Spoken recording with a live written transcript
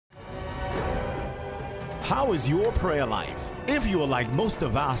How is your prayer life? If you are like most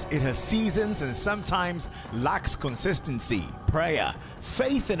of us, it has seasons and sometimes lacks consistency. Prayer,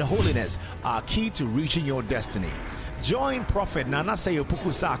 faith, and holiness are key to reaching your destiny. Join Prophet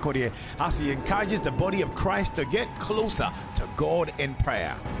Opoku-Sarkodie as he encourages the body of Christ to get closer to God in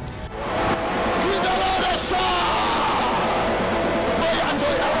prayer. Give the Lord a song!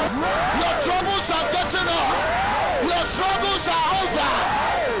 Your troubles are getting off. Your struggles are over.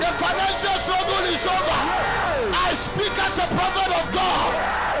 The financial struggle is over. I speak as a prophet of God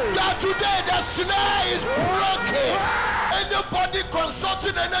that today the snare is broken. Anybody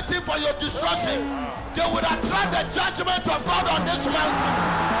consulting anything for your destruction, they will attract the judgment of God on this mountain.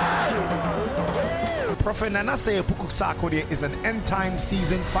 Prophet Opoku-Sarkodie is an end-time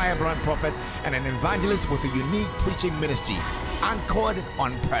seasoned firebrand prophet and an evangelist with a unique preaching ministry anchored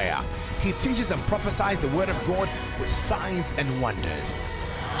on prayer. He teaches and prophesies the word of God with signs and wonders.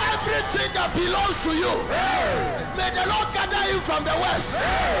 Everything that belongs to you, may the Lord gather you from the west,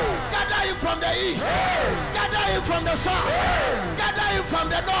 gather you from the east, gather you from the south, gather you from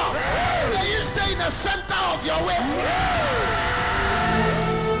the north. May you stay in the center of your way.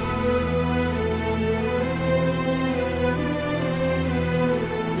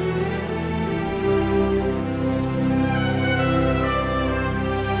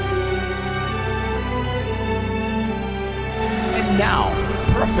 Now,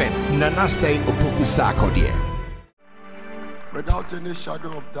 Prophet Opoku-Sarkodie. Without any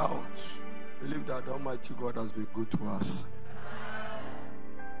shadow of doubt, believe that the Almighty God has been good to us.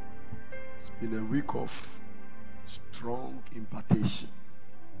 It's been a week of strong impartation.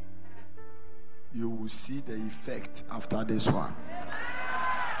 You will see the effect after this one.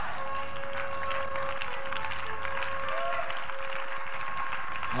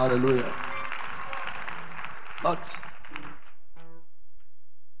 Hallelujah. But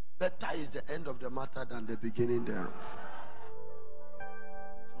better is the end of the matter than the beginning thereof.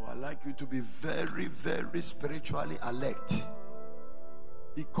 So I'd like you to be very, very spiritually alert,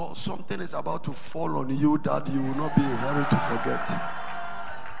 because something is about to fall on you that you will not be in a hurry to forget.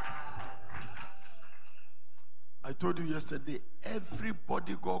 I told you yesterday,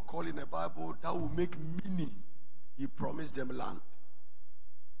 everybody God called in the Bible that will make meaning, He promised them land.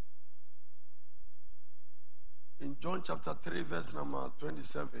 In John chapter 3, verse number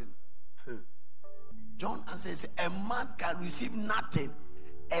 27, John says, a man can receive nothing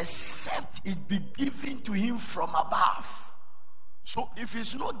except it be given to him from above. So if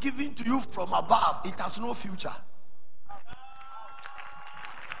it's not given to you from above, it has no future.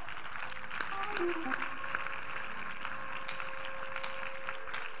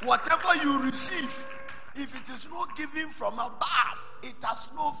 Whatever you receive, if it is not given from above, it has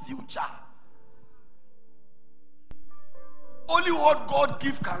no future. Only what God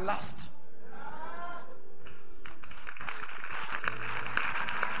gives can last.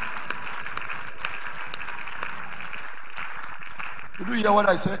 Did you hear what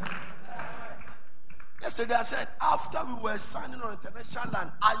I said? Yesterday I said, after we were signing on international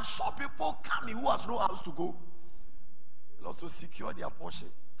land, I saw people coming who has no house to go. They'll also secure their portion.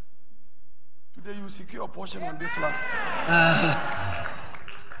 Today you secure a portion on this land.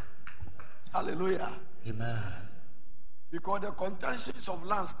 Hallelujah. Amen. Because the contentions of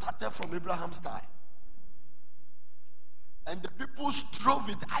land started from Abraham's time. And the people strove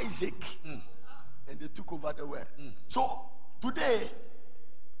with Isaac. And they took over the world. So today,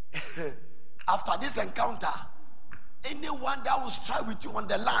 after this encounter, anyone that will strive with you on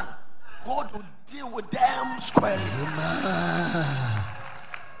the land, God will deal with them squarely.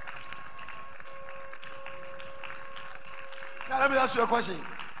 Now let me ask you a question.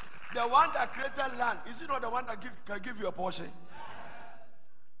 The one that created land, is it not the one that can give you a portion?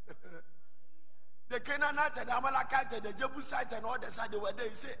 The Canaanite and the Amalekite and the Jebusite and all the side, they were there.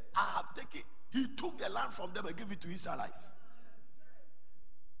 He said, I have taken. He took the land from them and gave it to Israelites.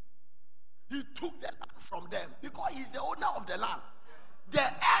 He took the land from them because he's the owner of the land. The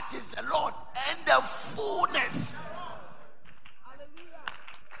earth is the Lord and the fullness.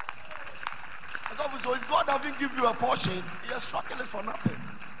 So if God doesn't give you a portion, you're struggling for nothing.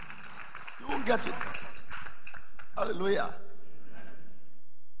 You won't get it. Hallelujah.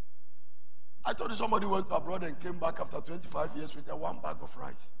 I told you somebody went abroad and came back after 25 years with a one bag of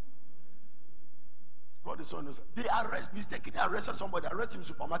rice. God is so innocent. They mistakenly arrested somebody, arrested him in the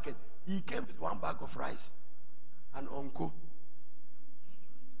supermarket. He came with one bag of rice and uncle.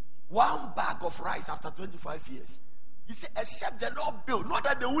 One bag of rice after 25 years. He said, except the Lord build, not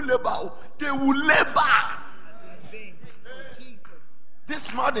that they will labor, they will labor.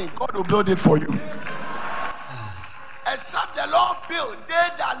 This morning, God will build it for you. Except the Lord build, they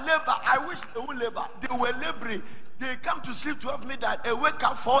that labor. I wish they would labor. They were laboring. They come to sleep 12 midnight and wake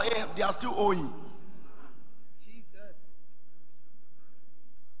up 4 a.m. They are still owing. Jesus.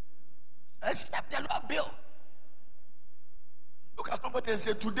 Except the Lord bill. Look at somebody and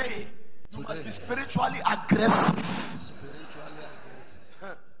say, today you must be spiritually aggressive.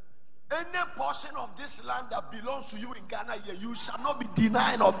 Any portion of this land that belongs to you in Ghana, you shall not be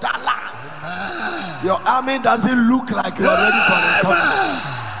denying of that land. Your army doesn't look like you are ready for the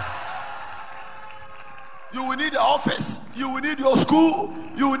encounter. You will need the office, you will need your school,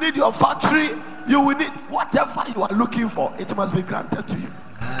 you will need your factory, you will need whatever you are looking for. It must be granted to you.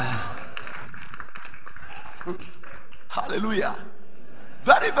 Hallelujah.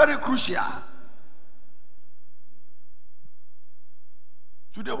 Very, very crucial.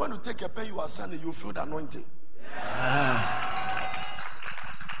 Today, when you take a pen, you are Sunday, you feel the anointing.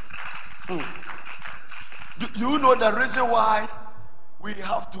 Do you know the reason why we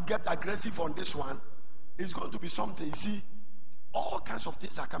have to get aggressive on this one? It's going to be something. You see, all kinds of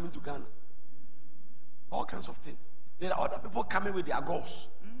things are coming to Ghana. All kinds of things. There are other people coming with their goals.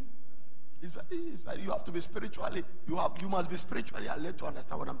 It's very, you have to be spiritually, you must be spiritually alert to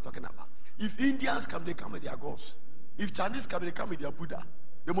understand what I'm talking about. If Indians come, they come with their goals. If Chinese come, they come with their Buddha.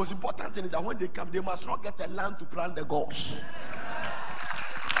 The most important thing is that when they come, they must not get a land to plant the goals.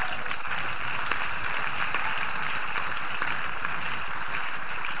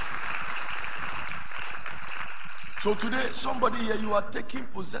 So today, somebody here, you are taking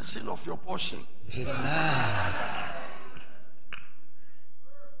possession of your portion. Amen.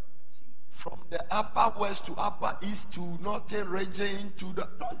 From the upper west to upper east to northern region to the,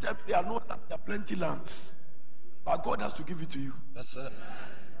 don't tell me there are no, there are plenty lands. But God has to give it to you. That's it.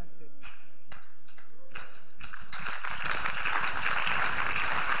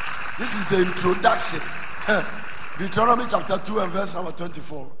 This is the introduction. Deuteronomy chapter 2 and verse number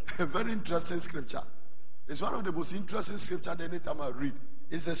 24. A very interesting scripture. It's one of the most interesting scriptures anytime I read.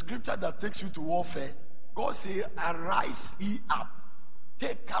 It's a scripture that takes you to warfare. God says, arise ye up,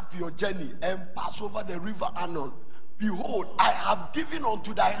 take up your journey and pass over the river Arnon. Behold, I have given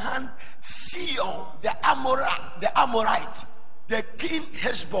unto thy hand Sihon, the Amorite, the king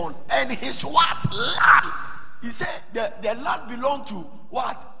Heshbon, and his what? Land. He said the land belonged to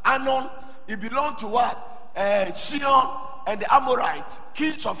what? Arnon. It belonged to what? Sihon and the Amorite,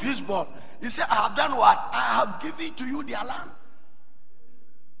 kings of Heshbon. He said, I have done what? I have given to you their land.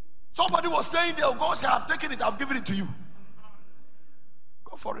 Somebody was saying there, God said, I have taken it, I have given it to you.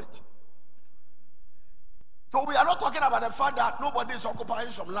 Go for it. So we are not talking about the fact that nobody is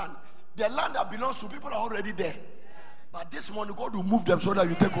occupying some land. The land that belongs to people are already there. But this morning, God will move them so that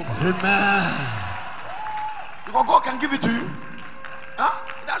you take over. Amen. Because God can give it to you. Huh?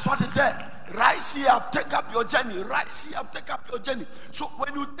 That's what he said. Rise here up, take up your journey. Rise here up, take up your journey. So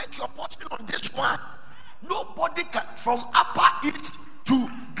when you take your portion on this one, nobody can, from upper east to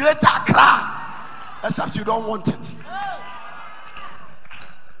greater Accra, except you don't want it.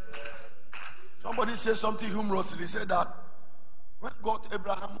 Somebody said something humorously. He said that when God to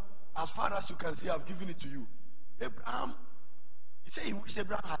Abraham, as far as you can see, I've given it to you. Abraham, he said he wished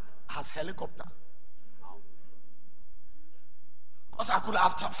Abraham has helicopter. Because I could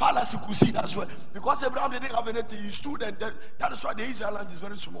have, far as you could see as well. Because Abraham didn't have anything, he stood, and that is why the Israel land is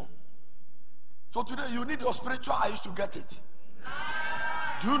very small. So today you need your spiritual eyes to get it.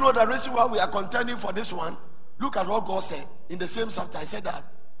 Do you know the reason why we are contending for this one? Look at what God said in the same chapter. I said that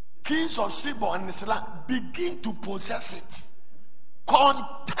kings of Sheba and his land begin to possess it.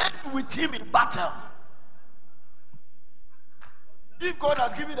 Contend with him in battle. If God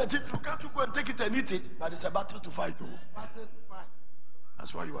has given it to you, can't you go and take it and eat it? But it's a battle to fight.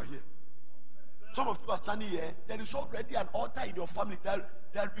 That's why you are here. Some of you are standing here. There is already an altar in your family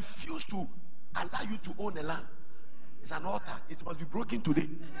that refuse to allow you to own a land. It's an altar. It must be broken today.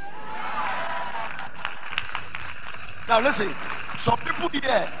 Now listen. Some people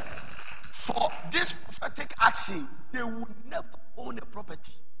here, for this prophetic action, they will never own a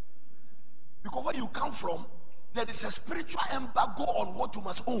property. Because where you come from, there is a spiritual embargo on what you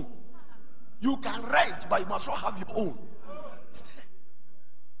must own. You can rent, but you must not have your own.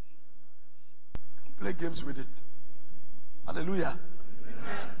 Play games with it. Hallelujah.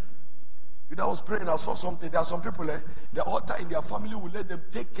 When I was praying, I saw something. There are some people, the altar in their family will let them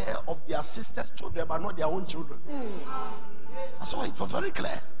take care of their sister's children, but not their own children. I saw it. It was very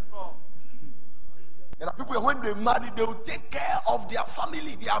clear. There are people, when they marry, they will take care of their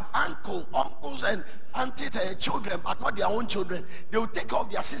family, their uncles and aunties, their children, but not their own children. They will take care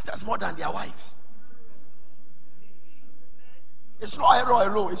of their sisters more than their wives. It's not error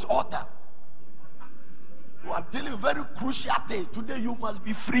alone, it's altar. You are dealing with very crucial thing. Today you must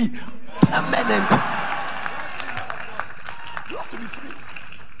be free. Permanent. You have to be free.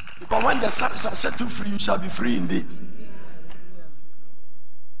 Because when the Son shall set you free, you shall be free indeed.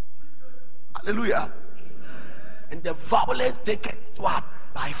 Hallelujah. And the violent take it what?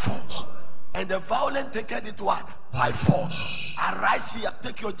 By force. And the violent take it what? By force. Arise here,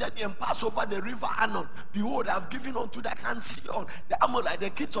 take your journey and pass over the river Anon. Behold, I have given unto the hand Sion, the Amalek, the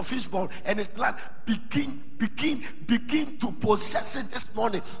kids of Ishmael, and his land. Begin to possess it this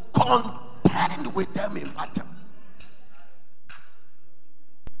morning. Contend with them in battle.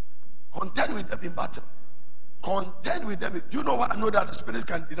 Contend with them in battle. Contend with them. You know what? I know that the spirits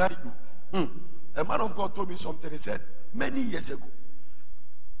can deny you. A man of God told me something. He said, many years ago,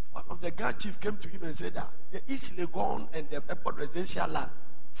 one of the Ghana chief came to him and said that the East Legon and the airport residential land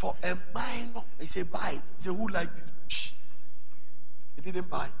for a minor. He said, buy. He said, who like this? Shh. He didn't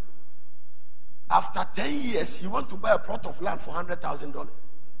buy. After 10 years, he went to buy a plot of land for $100,000.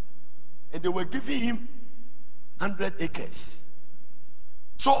 And they were giving him 100 acres.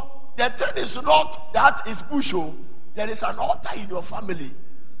 So the thing is not that is bush. There is an altar in your family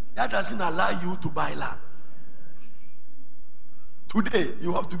that doesn't allow you to buy land. Today,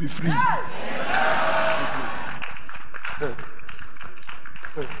 you have to be free.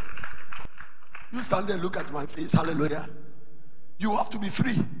 You stand there, look at my face. Hallelujah. You have to be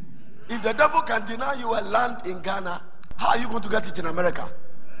free. If the devil can deny you a land in Ghana, how are you going to get it in America?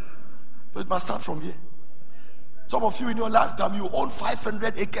 So it must start from here. Some of you in your lifetime, you own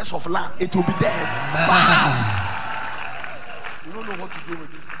 500 acres of land. It will be there fast. You don't know what to do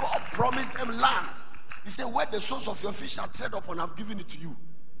with it. God promised them land. He said, where the source of your fish are tread upon, I've given it to you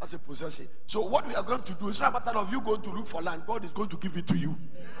as a possession. So what we are going to do is not a matter of you going to look for land. God is going to give it to you.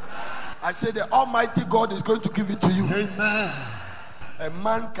 I say the Almighty God is going to give it to you. Amen. A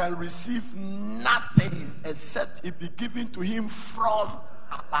man can receive nothing except it be given to him from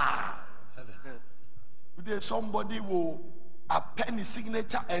above. Today somebody will append his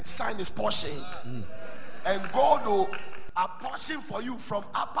signature and sign his portion. And God will apportion for you from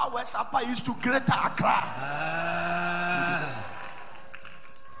Upper West, Upper East to Greater Accra.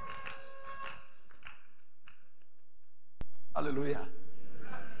 Hallelujah.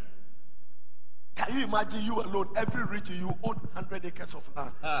 Can you imagine you alone, every region you own 100 acres of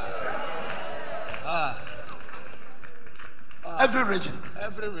land? Every region.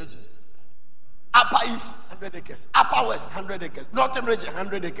 Every region. Upper East, 100 acres. Upper West, 100 acres. Northern region,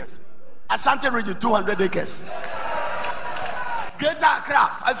 100 acres. Ashanti region, 200 acres. Greater Accra,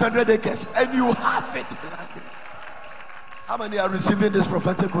 500 acres. And you have it. How many are receiving this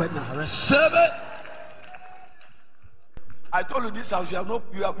prophetic word now? Receive it. I told you this house, you have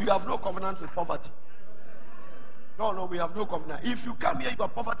no covenant with poverty. No, we have no covenant. If you come here, you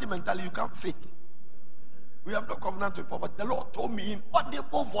have poverty mentality, you can't fit. We have no covenant with poverty. The Lord told me in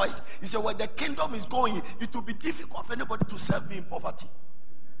audible voice, He said, where the kingdom is going, it will be difficult for anybody to serve me in poverty.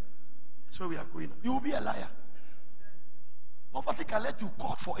 So we are going. You will be a liar. Poverty can let you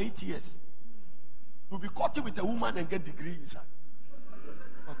court for 8 years. You'll be courting with a woman and get degree inside.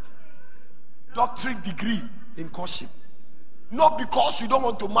 But doctrine degree in courtship. Not because you don't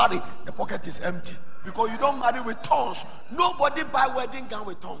want to marry, the pocket is empty. Because you don't marry with tongues. Nobody buy wedding gown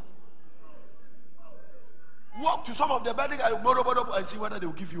with tongues. Walk to some of the wedding and see whether they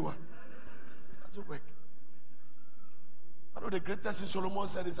will give you one. It doesn't work. I know the greatest in Solomon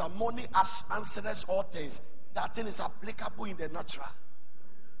said is that money answers all things. That thing is applicable in the natural.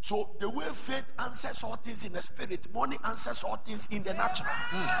 So the way faith answers all things in the spirit, money answers all things in the natural.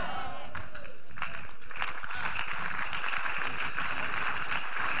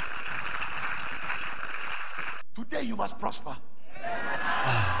 Today you must prosper.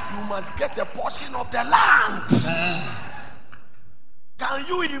 You must get a portion of the land. Can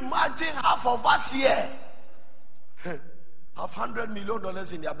you imagine half of us here have $100 million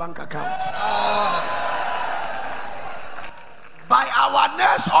in their bank account? By our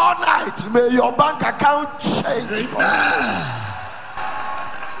next all night, may your bank account change.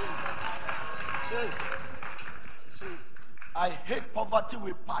 I hate poverty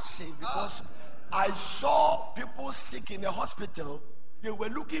with passion because I saw people sick in the hospital. They were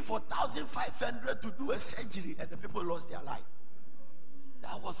looking for 1,500 to do a surgery, and the people lost their life.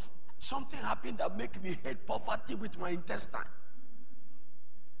 That was something happened that made me hate poverty with my intestine.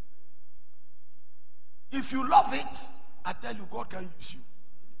 If you love it, I tell you, God can use you.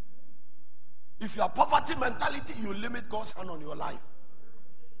 If you have poverty mentality, you limit God's hand on your life.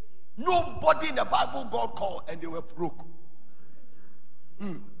 Nobody in the Bible God called and they were broke.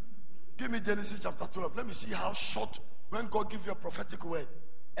 Give me Genesis chapter 12. Let me see how short when God gives you a prophetic word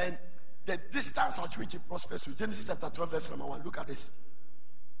and the distance at which it prospers. Genesis chapter 12, verse number 1. Look at this.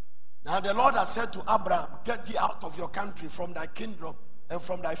 Now the Lord has said to Abraham, get thee out of your country, from thy kindred, and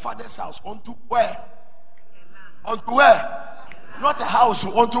from thy father's house, unto where? Unto where? Not a house,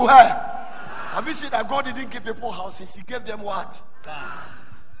 unto where? Have you seen that God didn't give people houses? He gave them what?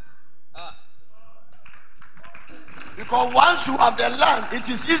 Because once you have the land, it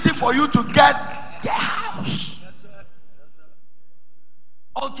is easy for you to get the house.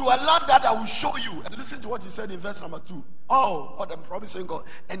 Unto a land that I will show you. And listen to what he said in verse number 2. Oh, what I'm promising God.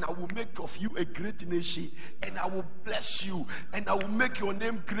 And I will make of you a great nation. And I will bless you. And I will make your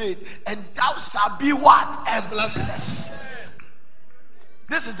name great. And thou shalt be what? A blessing.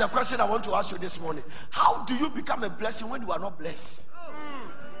 This is the question I want to ask you this morning. How do you become a blessing when you are not blessed?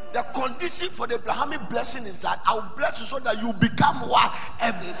 The condition for the Abrahamic blessing is that I will bless you so that you become what?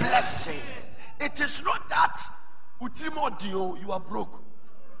 A blessing. It is not that you are broke.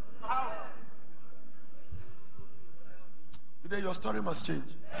 Today your story must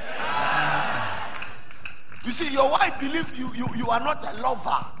change. You see, your wife believes you are not a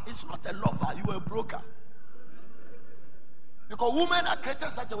lover. It's not a lover, you are a broker. Because women are created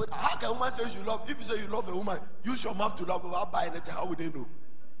such a way. How can a woman say you love? If you say you love a woman, use your mouth to love without buying it. How would they know?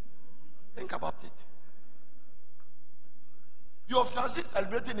 Think about it. Your fiancé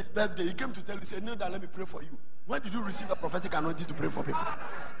celebrating his birthday. He came to tell you, say, no, let me pray for you. When did you receive a prophetic anointing to pray for people?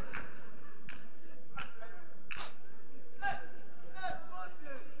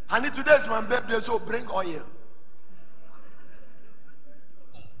 Honey, today is my birthday, so bring oil.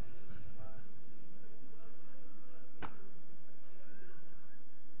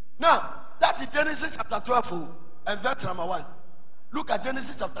 Now, that is Genesis chapter 12 and verse number 1. Look at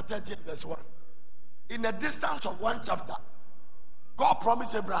Genesis chapter 13 verse 1. In a distance of one chapter, God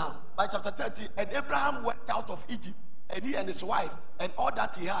promised Abraham by chapter 30, and Abraham went out of Egypt, and he and his wife, and all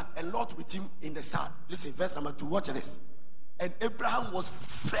that he had, and Lot with him in the sand. Listen, verse number 2, watch this. And Abraham was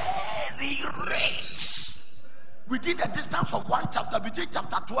very rich. Within the distance of one chapter, between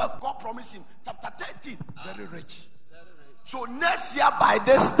chapter 12, God promised him. Chapter 13, very rich. So next year by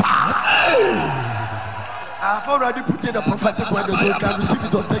this time, I've already put in the prophetic window so you can receive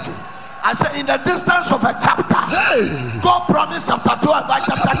it or take it. I said in the distance of a chapter, God promised chapter 12 by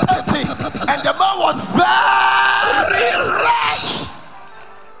chapter 13, and the man was very rich.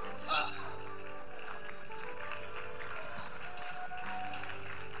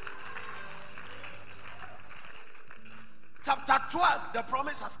 Chapter 12, the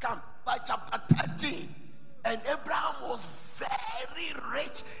promise has come by chapter 13, and Abraham was very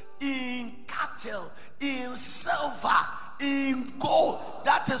rich in cattle, in silver, in gold.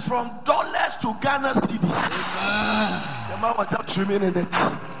 That is from dollars to Ghana cedis. The man was just swimming in it.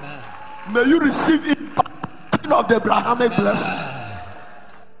 May you receive it of the Abrahamic blessing.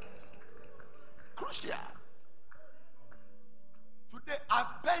 Crucial. Today I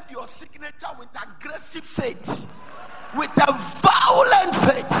bend your signature with aggressive faith, with a violent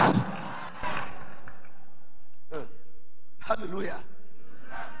faith. Hallelujah.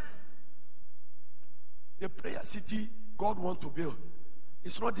 The prayer city God wants to build,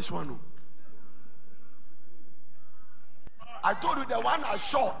 it's not this one. No. I told you the one I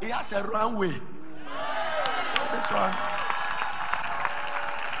saw, it has a runway. This one.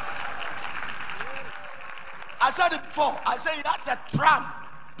 I said it before. I said it has a tram.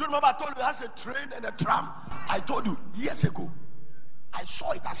 Do you remember I told you it has a train and a tram? I told you years ago. I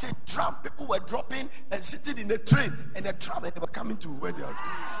saw it. I said tram. People were dropping and sitting in a train and a tram, and they were coming to where they are.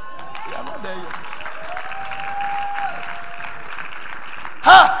 They are not there yet.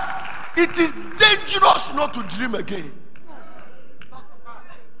 It is dangerous not to dream again.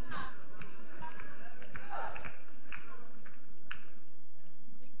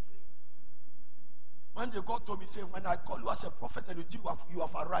 One day God told me, say, when I call you as a prophet and you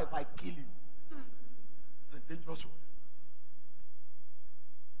have arrived, I kill you. It's a dangerous one.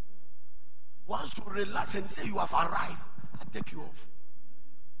 Once you relax and say you have arrived, I take you off.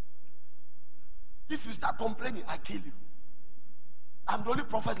 If you start complaining, I kill you. I'm the only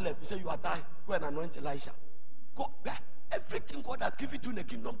prophet left. He said you are dying. Go and anoint Elisha. Go back. Everything God has given you in the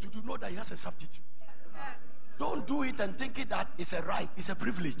kingdom to do, know that he has a substitute. Don't do it and think it that it's a right, it's a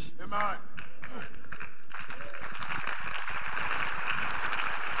privilege. Amen.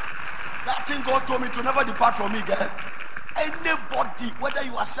 That thing God told me to never depart from me, girl. Anybody, whether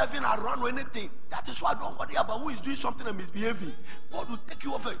you are serving around or anything, that is why I don't worry about who is doing something and misbehaving. God will take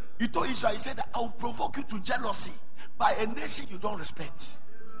you off. He told Israel, he said that I will provoke you to jealousy by a nation you don't respect.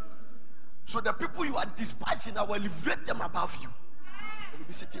 So the people you are despising, I will elevate them above you. And you'll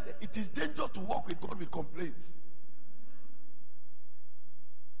be sitting there. It is dangerous to walk with God with complaints.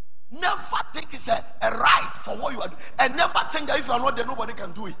 Never think it's a right for what you are doing. And never think that if you are not there, nobody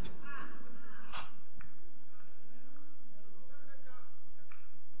can do it.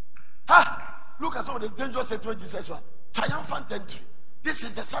 Look at some of the dangerous statements Jesus was. Triumphant entry. This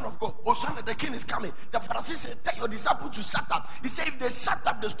is the Son of God. Hosanna, the King is coming. The Pharisees said, tell your disciples to shut up. He said, if they shut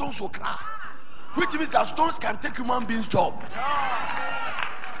up, the stones will cry. Which means that stones can take human beings' job.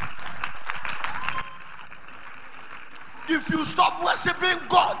 If you stop worshiping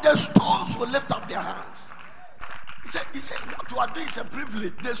God, the stones will lift up their hands. He said, what you are doing is a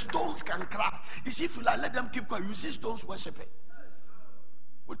privilege. The stones can cry. You see, if you let them keep quiet, you see stones worshiping.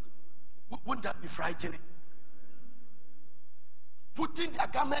 Wouldn't that be frightening? Putting their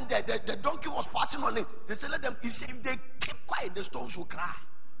garment there, the donkey was passing on it. They said, let them. He said, if they keep quiet, the stones will cry.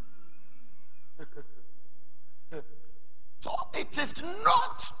 So it is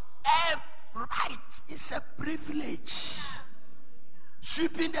not a right, it's a privilege.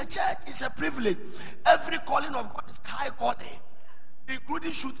 Sweeping the church is a privilege. Every calling of God is high calling,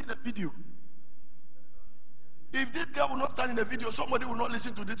 including shooting a video. If this girl will not stand in the video, somebody will not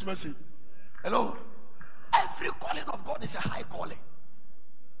listen to this message. Hello? Every calling of God is a high calling.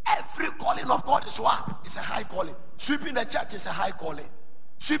 Every calling of God is what? It's a high calling. Sweeping the church is a high calling.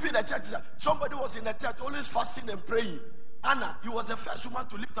 Sweeping the church is somebody was in the church always fasting and praying. Anna, he was the first woman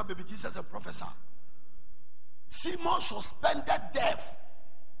to lift up baby Jesus and prophesy. Simon suspended death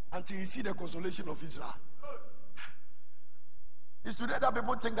until he see the consolation of Israel. It's today that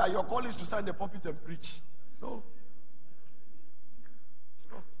people think that your call is to stand in the pulpit and preach. No. It's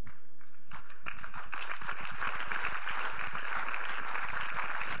not.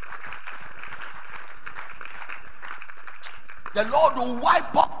 The Lord will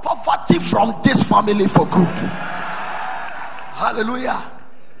wipe out poverty from this family for good. Hallelujah.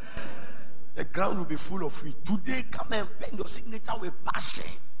 The ground will be full of wheat. Today, come and pen your signature with passion.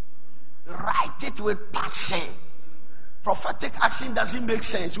 Write it with passion. Prophetic action doesn't make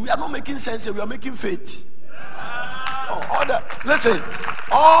sense. We are not making sense, we are making faith. Listen,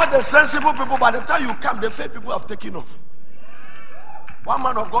 all the sensible people, by the time you come, the faith people have taken off. One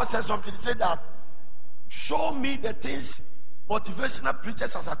man of God said something. He said that, show me the things motivational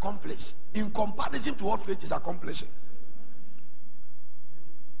preachers has accomplished in comparison to what faith is accomplishing.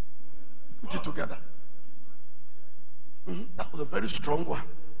 Put it together. That was a very strong one.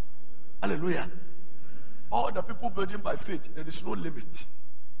 Hallelujah. All the people building by faith, there is no limit.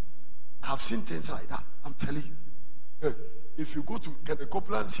 I have seen things like that. I'm telling you. If you go to the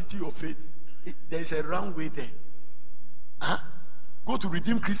Copeland City of Faith, there's a runway there. Go to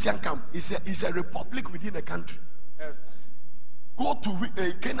Redeemed Christian Camp. It's a republic within a country. Yes. Go to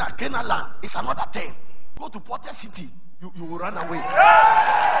Canaan land. It's another thing. Go to Porter City. You will run away.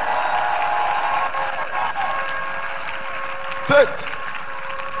 Faith.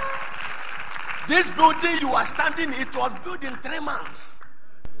 This building you are standing, it was built in 3 months.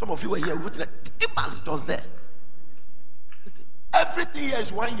 Some of you were here with 3 months. It was there. Everything here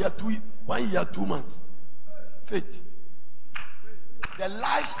is 1 year, 2 months. Faith. The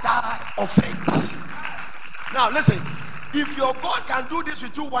lifestyle of faith. Now listen. If your God can do this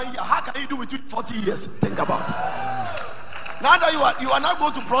with you 1 year, how can He do with you 40 years? Think about it. Now that you are not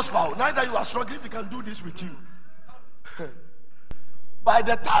going to prosper, now that you are struggling, if He can do this with you. By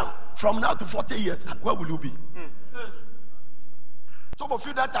the time from now to 40 years, where will you be? Some of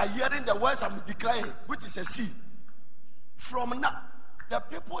you that are hearing the words I'm declaring, which is a seed. From now, the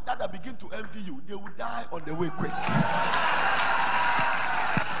people that are begin to envy you, they will die on the way quick.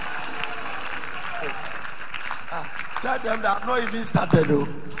 Tell them that I've not even started though.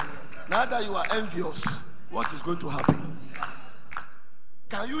 Now that you are envious, what is going to happen?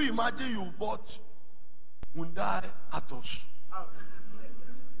 Can you imagine you bought Hyundai Atos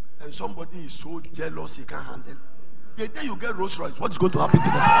and somebody is so jealous he can't handle it? The day you get Rolls Royce, what is going to happen to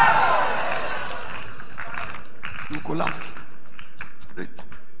them? You collapse straight.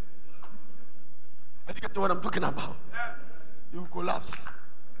 Are you getting what I'm talking about? You collapse.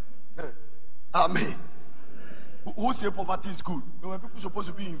 Amen. Who say poverty is good? There were people supposed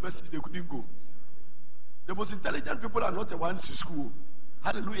to be in university, they couldn't go. The most intelligent people are not the ones in school.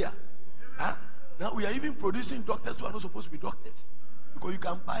 Hallelujah. Now we are even producing doctors who are not supposed to be doctors. Because you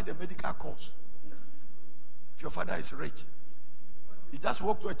can buy the medical course. If your father is rich. He just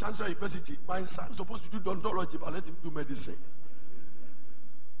walked to a Chancellor University. My son is supposed to do odontology, but let him do medicine.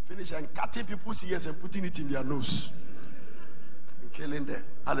 Finish and cutting people's ears and putting it in their nose. And killing them.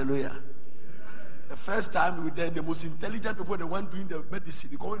 Hallelujah. The first time we did, the most intelligent people, the one doing the medicine,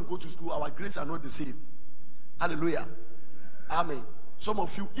 they go and go to school, our grades are not the same. Hallelujah. Amen. Some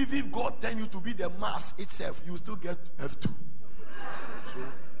of you, even if God tell you to be the mass itself, you still get F2. So,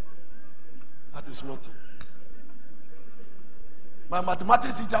 That is nothing. My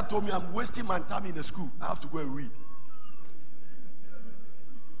mathematics teacher told me I'm wasting my time in the school. I have to go and read.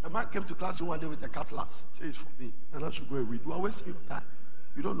 A man came to class one day with a cutlass. Says for me, and I should go and read. You are wasting your time.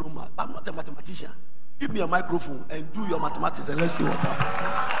 You don't know math. I'm not a mathematician. Give me a microphone and do your mathematics and let's see what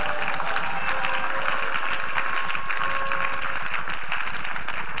happens.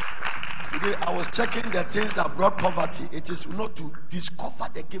 Today I was checking the things that brought poverty. It is not to discover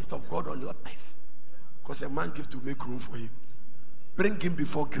the gift of God on your life. Because a man gives to make room for him. Bring him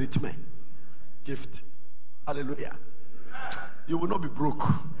before great men. Gift. Hallelujah. You will not be broke.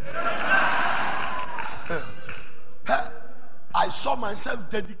 I saw myself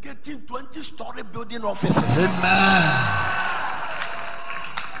dedicating 20-story building offices. Amen.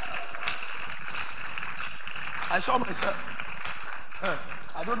 I saw myself.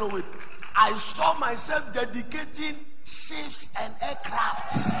 I don't know it. I saw myself dedicating ships and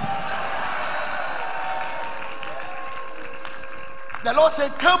aircrafts. The Lord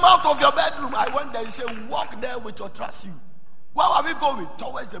said, come out of your bedroom. I went there. He said, walk there with your trust you. Where are we going?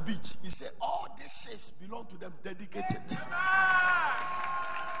 Towards the beach. He said, all these ships belong to them, dedicated.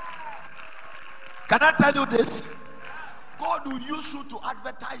 Can I tell you this? God will use you to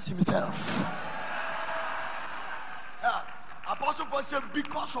advertise himself. Yeah. Apostle Paul said,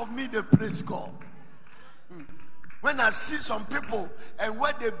 because of me, they praise God. When I see some people and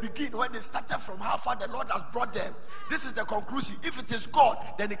when they begin, when they started from how far the Lord has brought them, this is the conclusion. If it is God,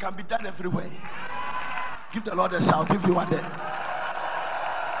 then it can be done everywhere. Give the Lord a shout if you are there.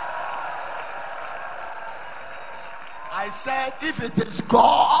 I said, if it is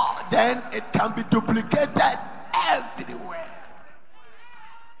God, then it can be duplicated everywhere.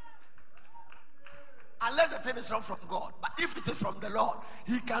 Unless the thing is not from God. But if it is from the Lord,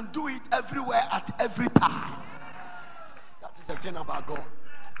 he can do it everywhere at every time. That is the thing about God.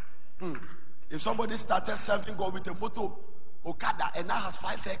 If somebody started serving God with a motor Okada and now has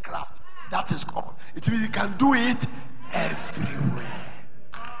 5 aircraft, that is God. It means he can do it everywhere.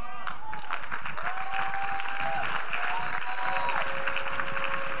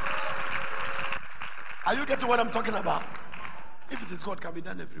 Are you getting what I'm talking about? If it is God, it can be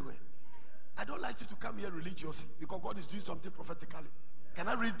done everywhere. I don't like you to come here religiously because God is doing something prophetically. Can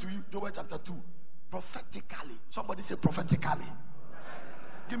I read to you Joel chapter 2? Prophetically. Somebody say prophetically.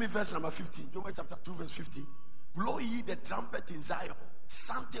 Give me verse number 15. Joel chapter 2 verse 15. Blow ye the trumpet in Zion.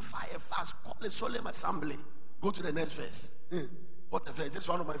 Sanctify a fast. Call a solemn assembly. Go to the next verse. What a verse. This is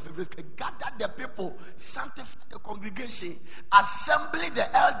one of my favorites. Gather the people. Sanctify the congregation. Assembly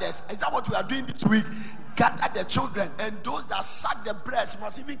the elders. Is that what we are doing this week? Gather the children. And those that suck the breast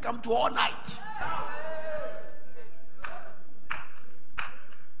must even come to all night.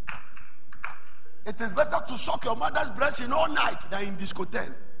 It is better to suck your mother's breast in all night than in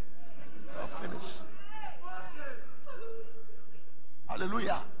discotheque. You're finished.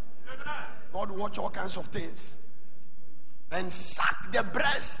 Hallelujah. God watch all kinds of things. And suck the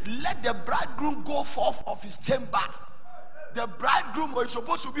breast. Let the bridegroom go forth of his chamber. The bridegroom is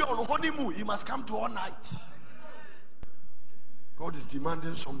supposed to be on honeymoon. He must come to all night. God is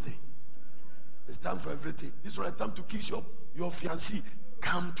demanding something. It's time for everything. This is the time to kiss your fiancé.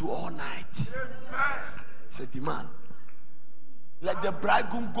 Come to all night. It's a demand. Let the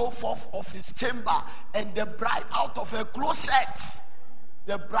bridegroom go forth of his chamber and the bride out of her closet.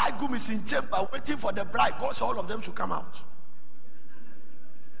 The bridegroom is in chamber waiting for the bride. God said all of them should come out.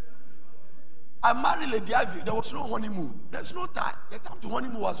 I married Lady Ivy. There was no honeymoon. There's no time. The time to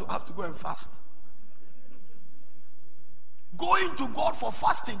honeymoon was I have to go and fast. Going to God for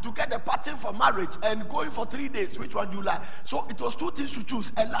fasting to get the pattern for marriage and going for 3 days. Which one do you like? So it was 2 things to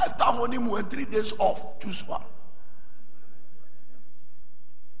choose. A lifetime honeymoon and 3 days off. Choose one.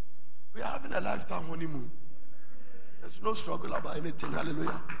 We are having a lifetime honeymoon. There's no struggle about anything.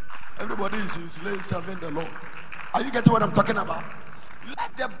 Hallelujah. Everybody is in his lane serving the Lord. Are you getting what I'm talking about?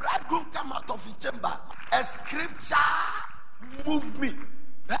 Let the bridegroom come out of his chamber. A scripture move me.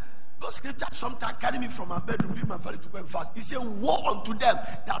 Those scriptures sometimes carry me from my bedroom, leave my family to go and fast. He said, woe unto them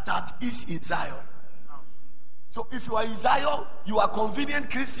that are at ease in Zion. So if you are in Zion, you are convenient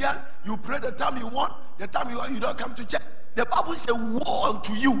Christian, you pray the time you want, the time you want, you don't come to church. The Bible says, woe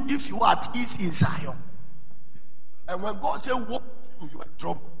unto you if you are at ease in Zion. And when God says, woe to you, you are in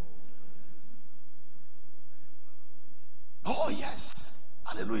trouble. Oh yes.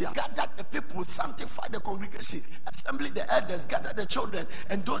 Hallelujah. Gather the people, sanctify the congregation, assembly the elders, gather the children,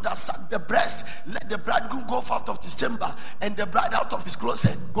 and those that suck the breast, let the bridegroom go out of his chamber and the bride out of his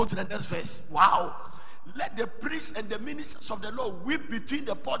closet. Go to the next verse. Wow. Let the priests and the ministers of the Lord weep between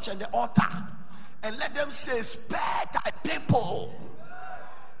the porch and the altar, and let them say, spare thy people.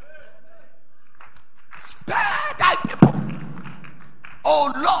 Spare thy people,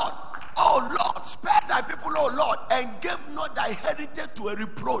 oh Lord, spare thy people, oh Lord, and give not thy heritage to a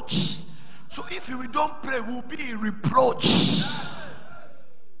reproach. So if we don't pray, we'll be in reproach.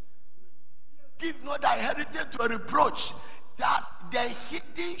 Give not thy heritage to a reproach, that the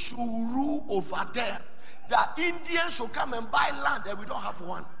hidden should rule over them. That Indians will come and buy land and we don't have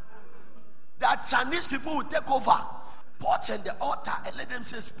one. That Chinese people will take over porch and the altar and let them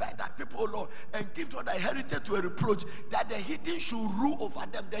say, spare that people, Lord, and give not thy heritage to a reproach, that the hidden should rule over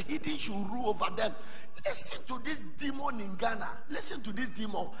them. The hidden should rule over them. Listen to this demon in Ghana. Listen to this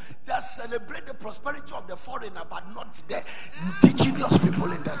demon that celebrate the prosperity of the foreigner, but not the indigenous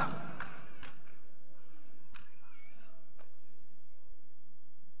people in the land.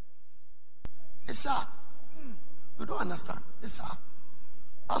 It's sad. You don't understand. It's sad.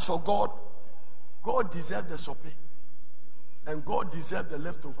 As for God, God deserved the supper, and God deserved the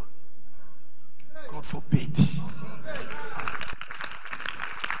leftover. God forbid.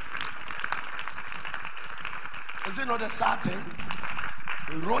 Is it not a sad thing?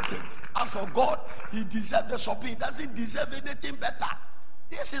 He wrote it. As for God, he deserved the supper. He doesn't deserve anything better.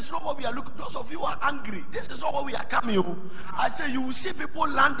 This is not what we are looking. Those of you who are angry, this is not what we are coming. I say you will see people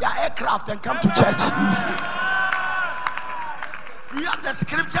land their aircraft and come to church. We have the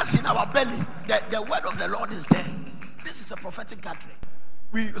scriptures in our belly. The word of the Lord is there. This is a prophetic gathering.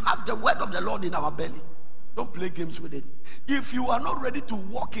 We have the word of the Lord in our belly. Don't play games with it. If you are not ready to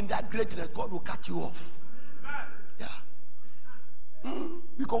walk in that greatness, God will cut you off. Yeah.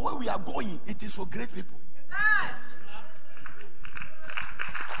 Because where we are going, it is for great people.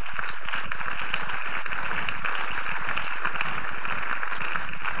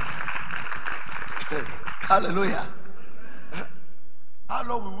 Hallelujah. How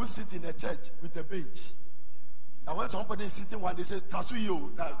long will we sit in a church with a bench? And when somebody is sitting one, they say,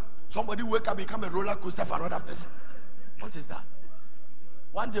 somebody wake up, become a roller coaster for another person. What is that?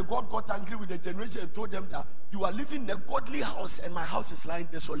 One day God got angry with the generation and told them that you are living in a godly house and my house is lying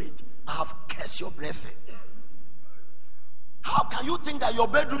desolate. I have cursed your blessing. How can you think that your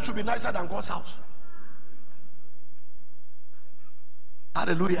bedroom should be nicer than God's house?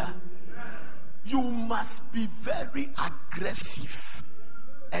 Hallelujah. You must be very aggressive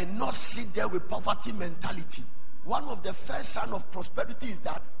and not sit there with poverty mentality. One of the first signs of prosperity is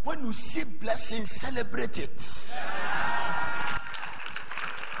that when you see blessings, celebrate it.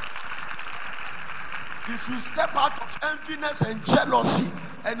 If you step out of enviness and jealousy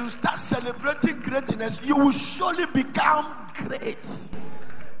and you start celebrating greatness, you will surely become great.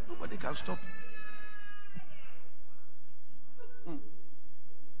 Nobody can stop you.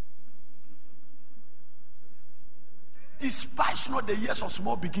 Despise not the years of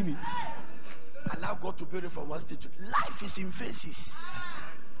small beginnings. Allow God to build it from one stage. Life is in phases.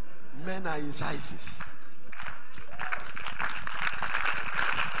 Men are in sizes.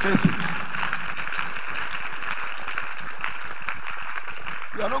 Face it.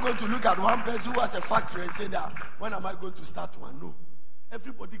 You are not going to look at one person who has a factory and say that, when am I going to start one? No.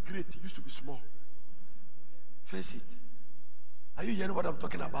 Everybody great used to be small. Face it. Are you hearing what I'm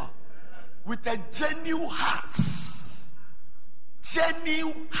talking about? With a genuine heart.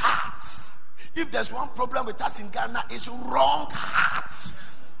 Genuine hearts. If there's one problem with us in Ghana, it's wrong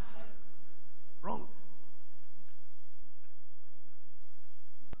hearts. Wrong.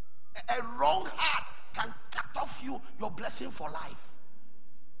 A wrong heart can cut off your blessing for life.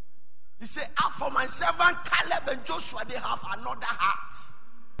 He said, as for my servant Caleb and Joshua, they have another heart.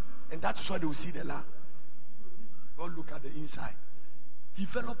 And that is why they will see the land. God look at the inside.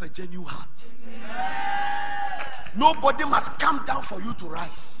 Develop a genuine heart. Nobody must come down for you to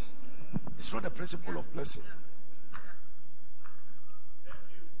rise. It's not the principle of blessing.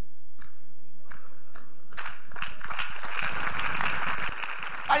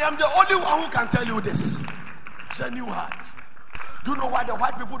 I am the only one who can tell you this. Genuine heart. Do you know why the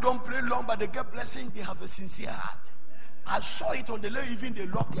white people don't pray long but they get blessing? They have a sincere heart. I saw it on the left, even they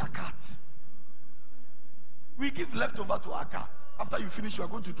love their cat. We give leftover to our cat. After you finish, you are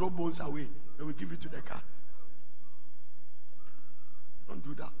going to throw bones away. Then we give it to the cat. Don't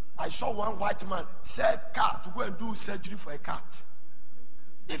do that. I saw one white man sell cat to go and do surgery for a cat.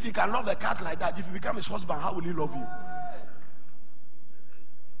 If he can love a cat like that, if you become his husband, how will he love you?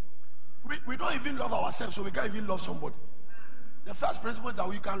 We don't even love ourselves, so we can't even love somebody. The first principle is that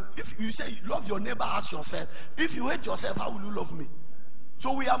we can, if you say love your neighbor as yourself, if you hate yourself, how will you love me?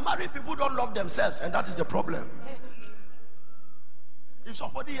 So we are married people who don't love themselves, and that is the problem. If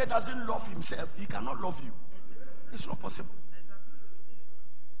somebody here doesn't love himself, he cannot love you. It's not possible.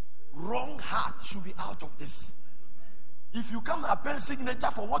 Wrong heart should be out of this. If you come and pen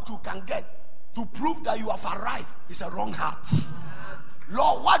signature for what you can get, to prove that you have arrived is a wrong heart.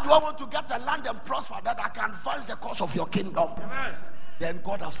 Lord, why do I want to get a land and prosper that I can advance the cause of your kingdom? Amen. Then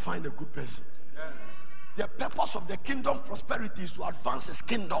God has found a good person. Yes. The purpose of the kingdom prosperity is to advance his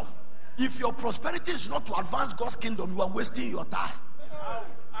kingdom. If your prosperity is not to advance God's kingdom, you are wasting your time.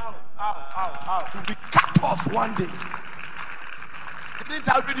 To be cut off one day. Didn't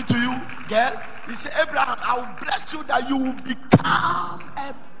I read it to you, girl? He said, Abraham, I will bless you that you will become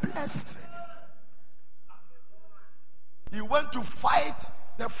a blessing. He went to fight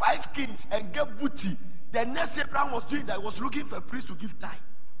the 5 kings and get booty. The next Abraham was doing that, he was looking for a priest to give tithe.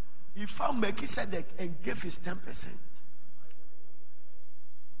 He found Melchizedek and gave his 10%.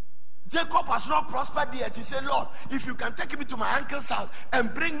 Jacob has not prospered yet. He said, Lord, if you can take me to my uncle's house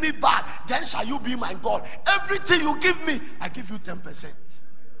and bring me back, then shall you be my God. Everything you give me, I give you 10%.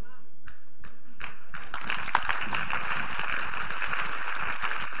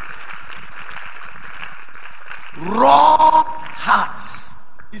 Wrong hearts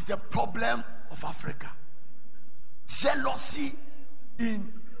is the problem of Africa. Jealousy in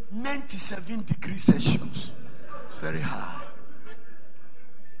 97 degrees Celsius. It's very high.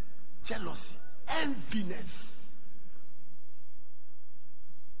 Jealousy, enviness.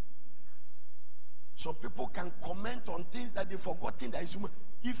 Some people can comment on things that they've forgotten that is human.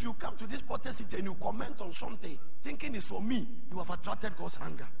 If you come to this protest and you comment on something, thinking it's for me, you have attracted God's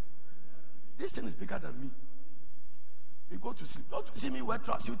anger. This thing is bigger than me. You go to sleep. Don't see me wear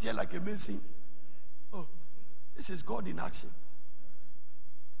suit here like a mason. Oh, this is God in action.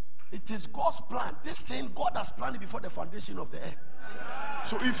 It is God's plan. This thing God has planned before the foundation of the earth.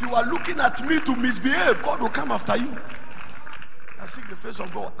 So if you are looking at me to misbehave, God will come after you. I seek the face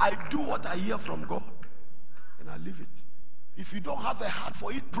of God. I do what I hear from God, and I leave it. If you don't have a heart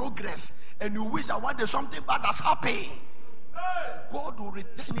for it, progress, and you wish that one day something bad has happened, God will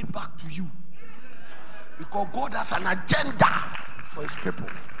return it back to you. Because God has an agenda for his people.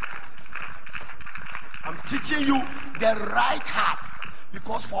 I'm teaching you the right heart.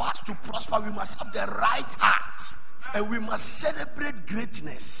 Because for us to prosper, we must have the right heart. And we must celebrate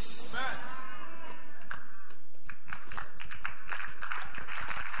greatness.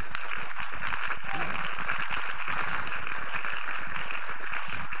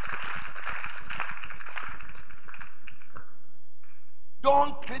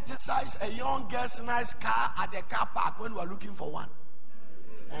 Don't criticize a young girl's nice car at the car park when we are looking for one.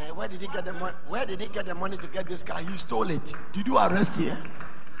 Where did he get the money? Where did he get the money to get this car? He stole it. Did you arrest him?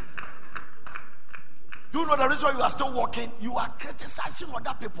 Do you know the reason why you are still walking? You are criticizing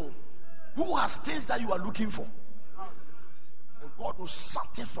other people who has things that you are looking for. And God will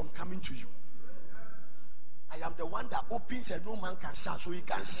shut it from coming to you. I am the one that opens and no man can shut. So he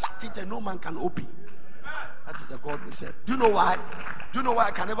can shut it and no man can open. That is the God we serve. Do you know why? Do you know why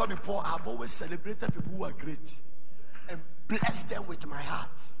I can never be poor? I've always celebrated people who are great and blessed them with my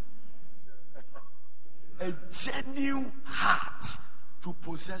heart. A genuine heart to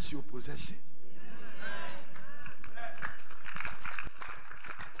possess your possession.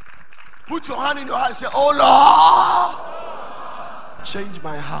 Put your hand in your heart and say, oh Lord, change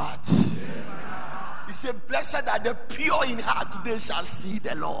my heart. He said, blessed are the pure in heart, they shall see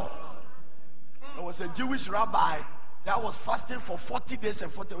the Lord. There was a Jewish rabbi that was fasting for 40 days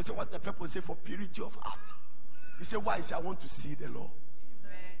and 40 days. What the people say for purity of heart. He said, why? He said, I want to see the Lord.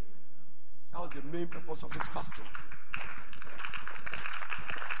 That was the main purpose of his fasting.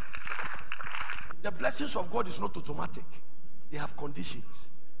 The blessings of God is not automatic. They have conditions.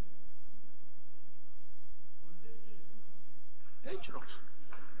 Dangerous.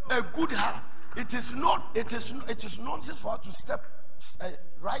 A good heart. It is nonsense for us to step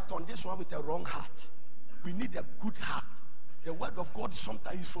right on this one with a wrong heart. We need a good heart. The word of God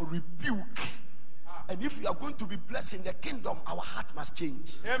sometimes is for rebuke. And if we are going to be blessed in the kingdom, our heart must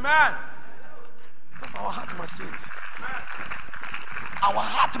change. Amen. Our heart must change. Our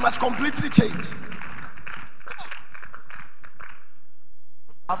heart must completely change.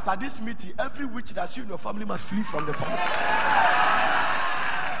 After this meeting, every witch that's you in your family must flee from the family.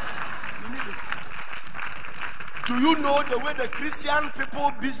 You need it. Do you know the way the Christian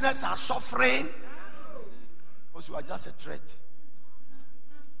people business are suffering? Because you are just a threat.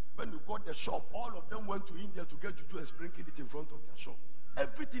 When you got the shop, all of them went to India to get juju and sprinkle it in front of their shop.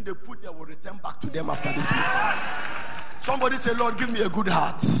 Everything they put there will return back to them after this meeting. Somebody say, Lord, give me a good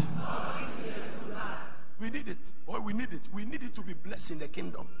heart. We need it. Or we need it. We need it to be blessed in the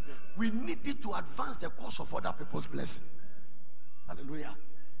kingdom. We need it to advance the cause of other people's blessing. Hallelujah.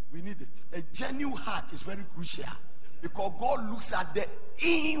 We need it. A genuine heart is very crucial. Because God looks at the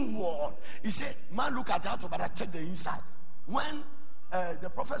inward. He said, man look at the outer, but I check the inside. When the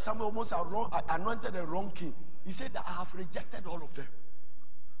prophet Samuel almost anointed the wrong king. He said that I have rejected all of them.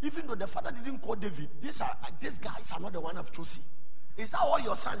 Even though the father didn't call David, these guys are not the one I've chosen. Is that all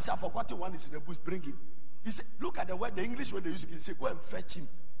your sons have forgotten? One is in the bush, bring him. He said, look at the word, the English word they use. He said, go and fetch him.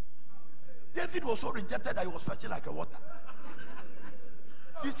 David was so rejected that he was fetching like a water.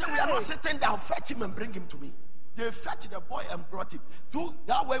 He said, we are not sitting down, fetch him and bring him to me. They fetched the boy and brought him.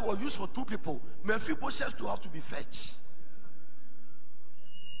 That way was used for two people. Mephibosheth to have to be fetched.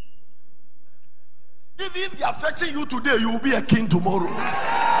 If they are fetching you today, you will be a king tomorrow.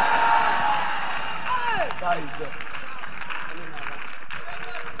 That is there.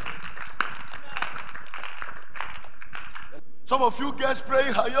 Some of you guys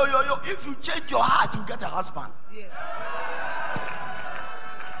praying, yo. If you change your heart, you get a husband. Yeah.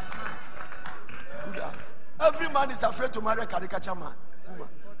 Do that. Every man is afraid to marry a caricature man. Woman.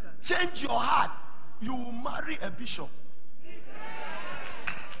 Change your heart, you will marry a bishop.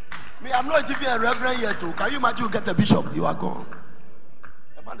 Me, I'm not even a reverend yet. Can you imagine you get a bishop? You are gone.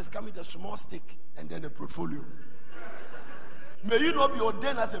 A man is coming with a small stick and then a portfolio. May you not be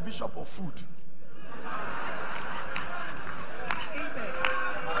ordained as a bishop of food.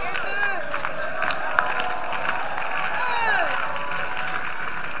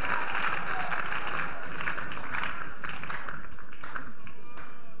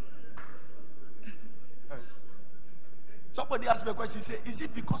 Somebody asked me a question. He said, is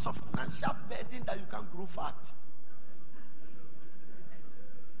it because of financial burden that you can't grow fat?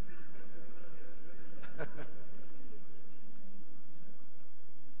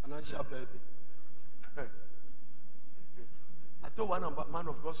 Financial burden. I told one man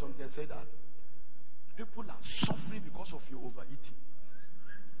of God something. I said that people are suffering because of your overeating.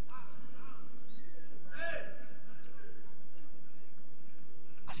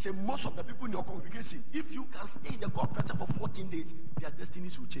 I say most of the people in your congregation, if you can stay in the God presence for 14 days, their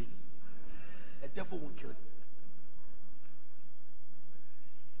destinies will change. The devil won't kill you.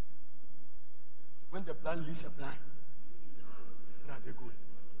 When the blind leads a blind, where are they going?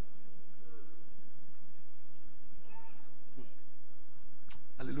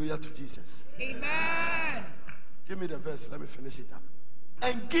 Hallelujah to Jesus. Amen. Give me the verse. Let me finish it up.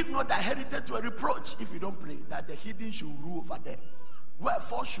 And give not thy heritage to a reproach if you don't pray, that the hidden should rule over them.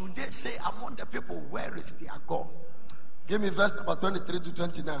 Wherefore should they say among the people, where is their God? Give me verse number 23 to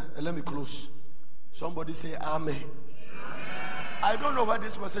 29 and let me close. Somebody say amen. Amen. I don't know where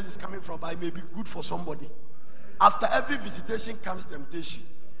this message is coming from, but it may be good for somebody. After every visitation comes temptation.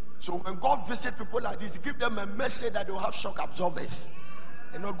 So when God visits people like this, give them a message that they will have shock absorbers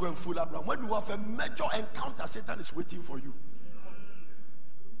and not going full up. When you have a major encounter, Satan is waiting for you.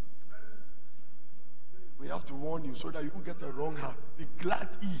 We have to warn you so that you won't get a wrong heart. Be glad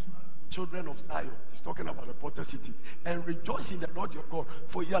ye, children of Zion. He's talking about the Potter City. And rejoice in the Lord your God.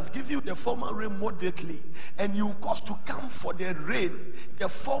 For he has given you the former rain moderately. And you cause to come for the rain, the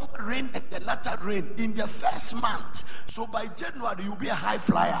former rain and the latter rain in the first month. So by January you'll be a high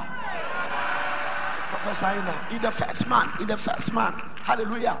flyer. Prophesying now. In the first month.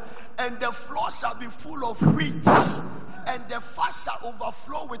 Hallelujah. And the floor shall be full of wheat. And the fast shall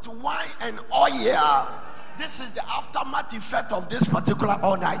overflow with wine and oil. This is the aftermath effect of this particular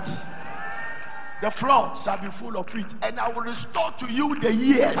all night. The floor shall be full of wheat, and I will restore to you the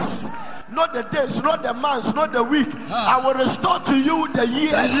years, not the days, not the months, not the week. I will restore to you the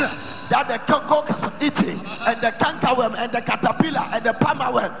years that the cock is eating, and the cankerworm, and the caterpillar, and the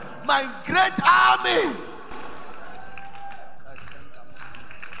palmerworm. My great army.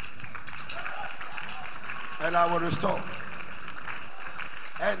 And I will restore.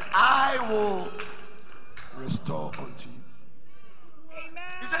 And I will restore unto you. Amen.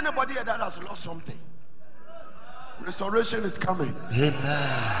 Is anybody here that has lost something? Restoration is coming.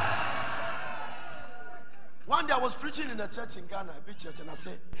 Amen. One day I was preaching in a church in Ghana, a big church, and I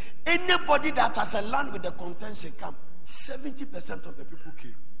said, anybody that has a land with the contention come, 70% of the people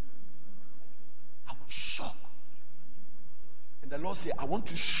came. I was shocked. And the Lord said, I want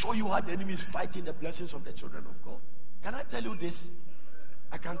to show you how the enemy is fighting the blessings of the children of God. Can I tell you this?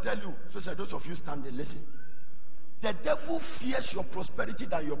 I can tell you, especially those of you standing, listen. The devil fears your prosperity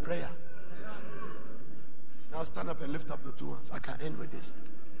than your prayer. Now stand up and lift up your two hands. I can end with this.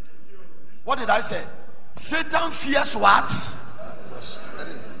 What did I say? Satan fears what?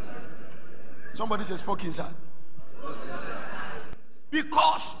 Somebody says, spoke inside.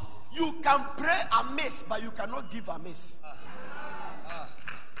 Because you can pray amiss, but you cannot give amiss.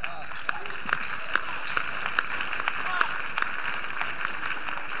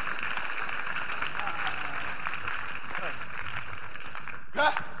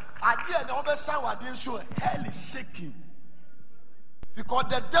 Hell is shaking. Because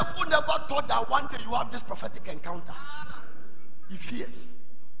the devil never thought that one day you have this prophetic encounter. He fears.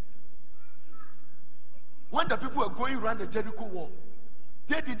 When the people were going around the Jericho wall,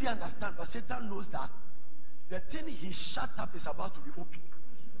 they didn't understand, but Satan knows that the thing he shut up is about to be open.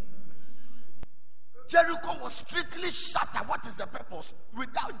 Jericho was strictly shut up. What is the purpose?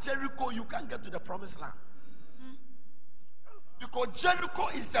 Without Jericho, you can't get to the promised land. Because Jericho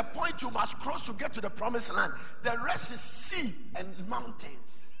is the point you must cross to get to the promised land. The rest is sea and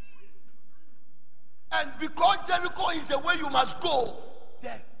mountains. And because Jericho is the way you must go,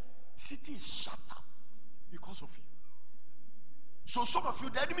 the city is shut up because of you. So some of you,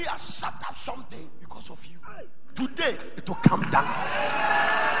 the enemy has shut up something because of you. Today, it will come down.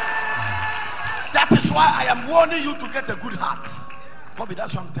 That is why I am warning you to get a good heart. Bobby,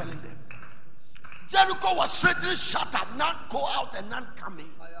 that's what I'm telling them. Jericho was straightly shut up, none go out and none come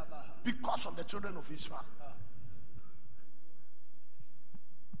in, because of the children of Israel.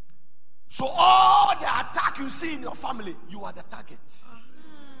 So all the attack you see in your family, you are the target.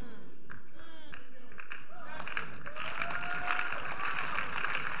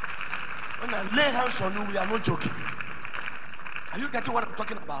 When I lay hands on you, we are not joking. Are you getting what I'm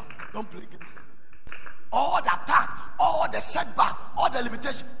talking about? Don't play games. All the attack, all the setback, all the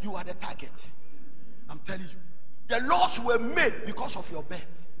limitation, you are the target. I'm telling you. The laws were made because of your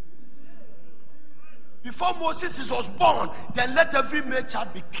birth. Before Moses was born, then let every male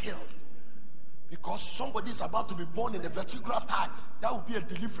child be killed. Because somebody is about to be born in the vertebral tide. That will be a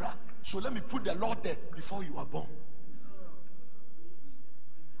deliverer. So let me put the law there before you are born.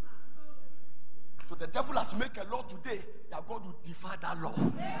 So the devil has made a law today that God will defy that law.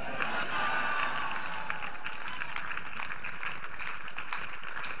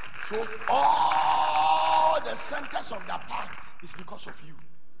 So all the centers of the attack is because of you.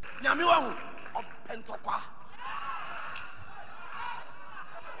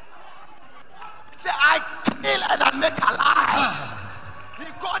 Say, I kill and I make alive. He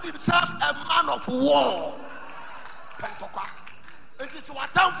called himself a man of war. Pentokwa. It is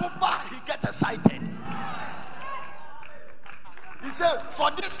what time for back he gets excited. He said,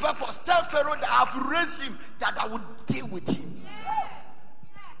 for this purpose, tell Pharaoh that I have raised him, that I will deal with him.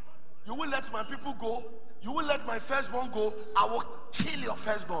 You will let my people go. You will let my firstborn go. I will kill your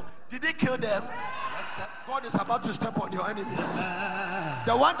firstborn. Did he kill them? God is about to step on your enemies.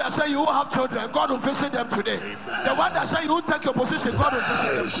 The one that say you will have children, God will visit them today. The one that say you will take your position, God will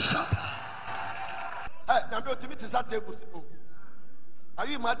visit them today. Hey, now to is that table. Are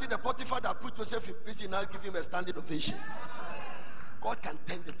you imagining the Potiphar that put yourself in prison and now give him a standing ovation? God can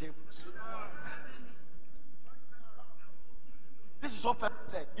turn the tables. This is what Pharaoh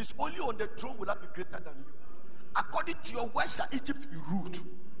said. It's only on the throne will that be greater than you. According to your words, shall Egypt be ruled.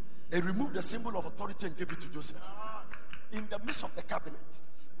 They removed the symbol of authority and gave it to Joseph. In the midst of the cabinet.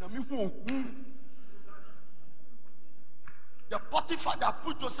 The Potiphar that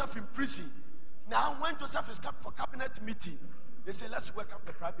put Joseph in prison. Now when Joseph is come for cabinet meeting, they say, let's welcome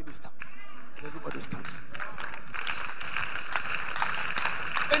the prime minister. And everybody stands.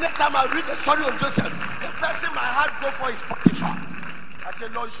 Anytime I read the story of Joseph, the person my heart go for is Potiphar. I say,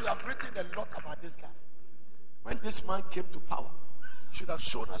 Lord, you should have written a lot about this guy. When this man came to power, you should have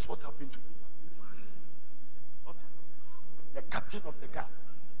shown us what happened to him. The captain of the guard.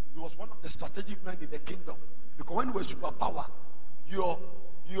 He was one of the strategic men in the kingdom. Because when he was superpower, your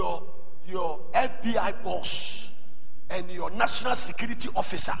FBI boss and your national security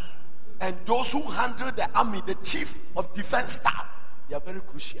officer and those who handle the army, the chief of defense staff, they are very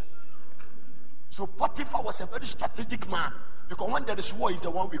crucial. So Potiphar was a very strategic man, because when there is war, he's the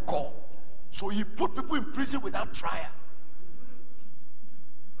one we call. So he put people in prison without trial.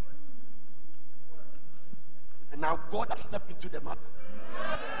 And now God has stepped into the matter.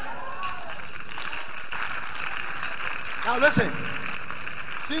 Now listen,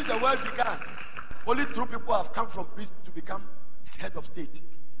 since the world began, only 2 people have come from prison to become head of state.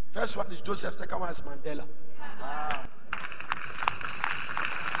 First one is Joseph, second one is Mandela. Wow.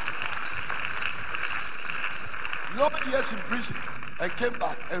 Long years in prison and came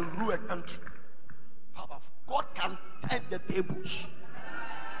back and ruled a country. Powerful. God can turn the tables.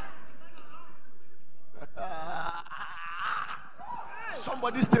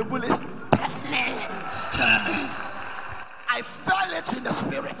 Somebody's table is turning. I felt it in the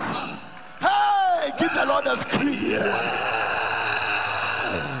spirit. Hey, give the Lord a scream.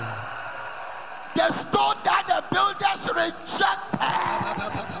 The stone that the builders rejected,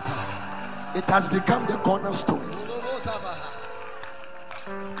 it has become the cornerstone.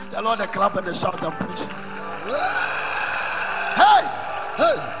 Give the Lord a clap and a shout and preach. Hey,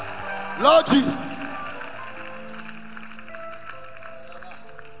 Lord Jesus.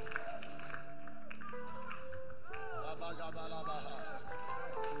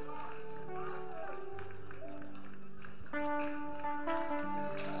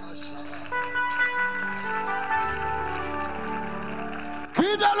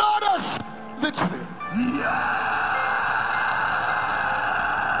 the Lord a victory.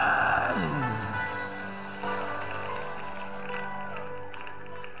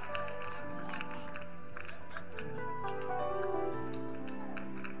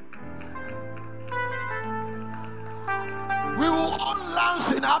 We will all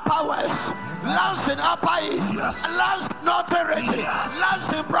lance in upper west, lance in upper east, lance in northern region,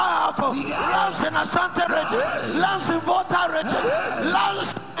 lance in Bravo, lance in Asante region, lance in Volta region,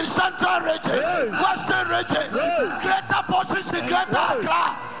 lance in central region, western region, greater portions in greater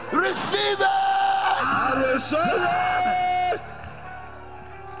Accra. Receive it! I receive it!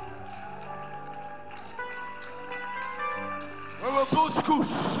 We will build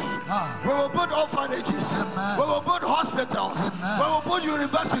schools. We will build orphanages. We will build hospitals. We will build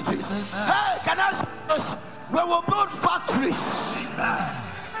universities. Hey, can I say this? We will build factories.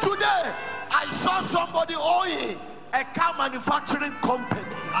 Today, I saw somebody owning a car manufacturing company.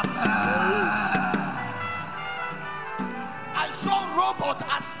 I saw robots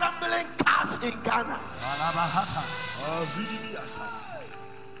assembling cars in Ghana.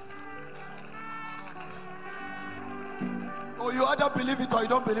 Oh, you either believe it or you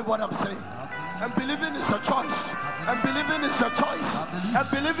don't believe what I'm saying. And believing is a choice. And believing is a choice. And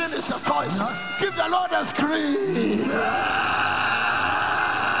believing is a choice. Give the Lord a scream.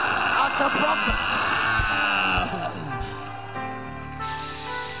 As a prophet.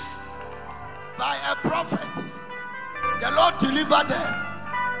 By a prophet, the Lord delivered them.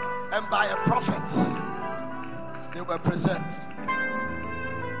 And by a prophet, they were preserved.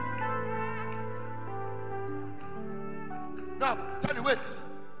 Now, tell me, wait.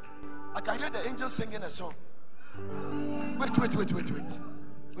 I can hear the angels singing a song. Wait. I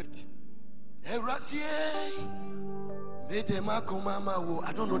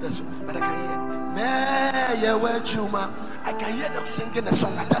don't know the song, but I can hear. I can hear them singing a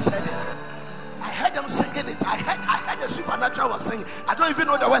song. I just heard it. I heard them singing it. I heard the supernatural was singing. I don't even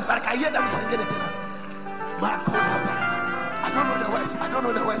know the words, but I can hear them singing it. I don't know the words. I don't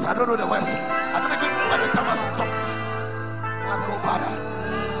even know by the time I'm conference.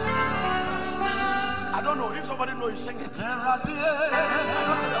 I don't know if somebody knows you sing it. I don't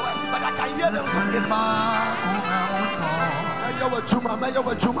know the words, but I can hear them singing.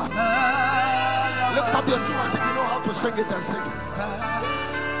 Lift up your juma if you know how to sing it and sing it.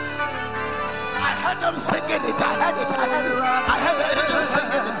 I heard them singing it. I heard the angels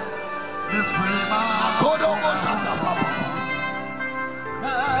singing it.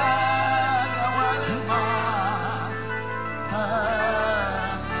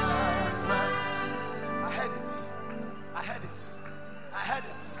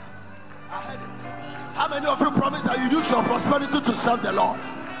 I heard it. How many of you promise that you use your prosperity to serve the Lord?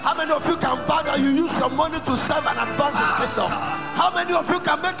 How many of you can vow that you use your money to serve and advance His kingdom? How many of you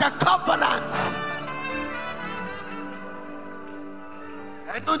can make a covenant?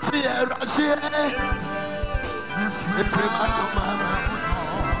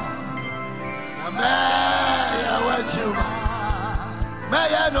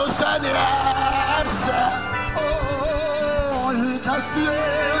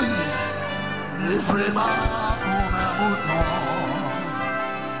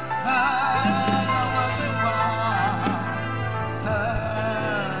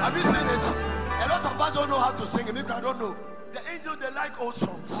 Have you seen it? A lot of us don't know how to sing it. Maybe I don't know. The angels, they like old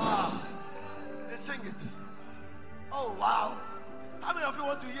songs. They sing it. Oh wow. How many of you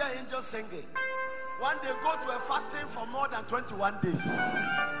want to hear angels singing? One day go to a fasting for more than 21 days.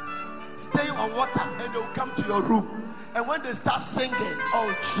 Stay on water and they'll come to your room. And when they start singing,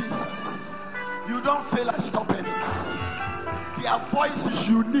 oh Jesus, you don't feel like stopping it. Their voice is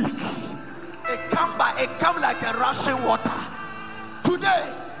unique. It come like a rushing water.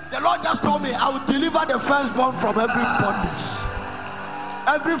 Today, the Lord just told me I will deliver the firstborn from every bondage.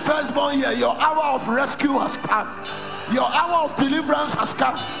 Every firstborn here, your hour of rescue has come. Your hour of deliverance has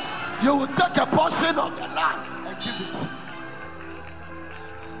come. You will take a portion of the land and give it.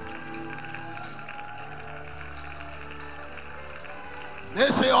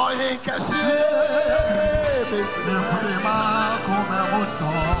 Nesse ohin kesi,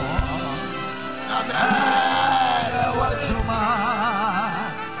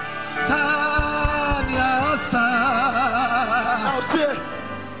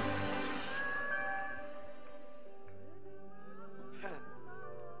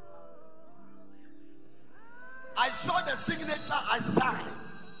 I saw the signature I signed,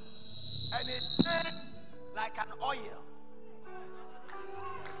 and it turned like an oil.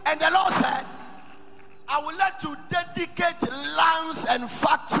 And the Lord said, I will let you dedicate lands and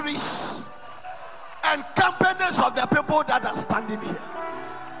factories and companies of the people that are standing here.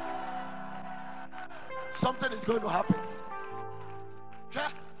 something is going to happen. Okay?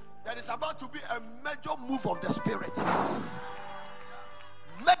 There is about to be a major move of the spirits.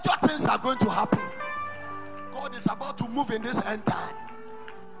 Major things are going to happen. God is about to move in this end time.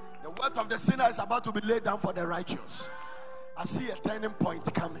 The wealth of the sinner is about to be laid down for the righteous. I see a turning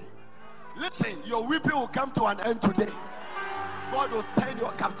point coming. Listen, your weeping will come to an end today. God will turn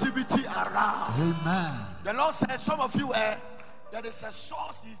your captivity around. Amen. The Lord said, some of you, there is a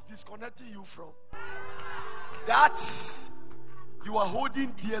source He's disconnecting you from. That you are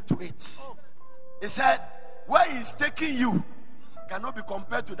holding dear to it. He said, where He's taking you cannot be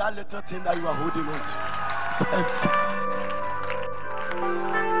compared to that little thing that you are holding on to. It's empty.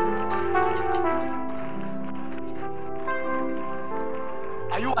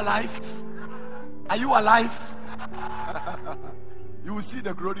 Are you alive? Are you alive? You will see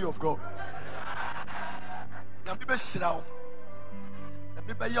the glory of God. And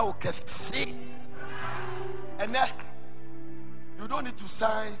then you don't need to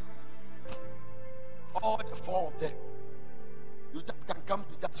sign all the four of them. You just can come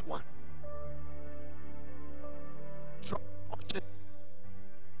to just one.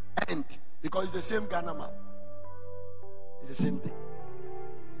 And because it's the same Ghana map, it's the same thing.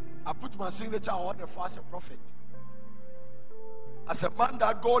 I put my signature on the fast a prophet. As a man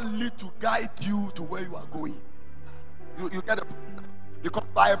that God lead to guide you to where you are going. You get it? Because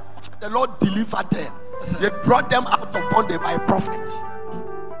by the Lord delivered them. They brought them out of bondage by a prophet.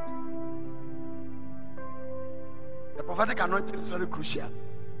 The prophetic anointing is very crucial.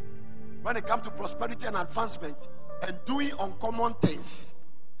 When it comes to prosperity and advancement and doing uncommon things,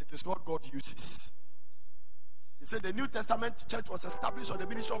 it is what God uses. He said the New Testament church was established on the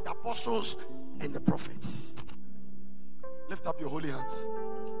ministry of the apostles and the prophets. Lift up your holy hands.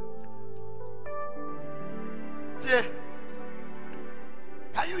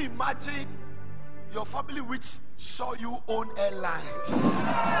 Can you imagine your family which saw you own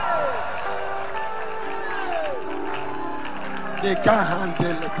airlines? They can't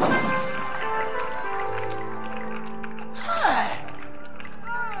handle it.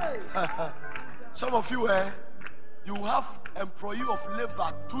 Some of you, you have employee of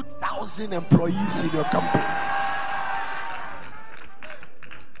labor, 2,000 employees in your company.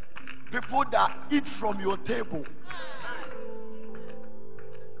 People that eat from your table.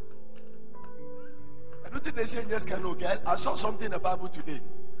 I don't think they say yes, can look. I saw something in the Bible today.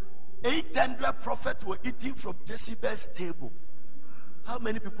 800 prophets were eating from Jezebel's table. How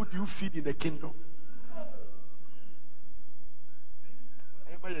many people do you feed in the kingdom?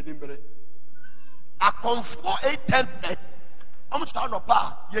 I come for 800. I'm starting up.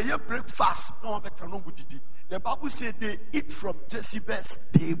 Yeah, breakfast. No one better know what to do. The Bible said they eat from Jezebel's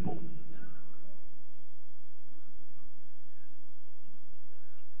table.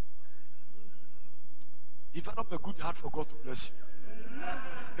 Develop a good heart for God to bless you.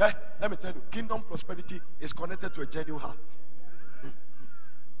 Okay? Let me tell you, kingdom prosperity is connected to a genuine heart.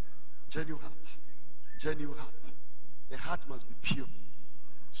 Genuine heart. Genuine heart. The heart must be pure.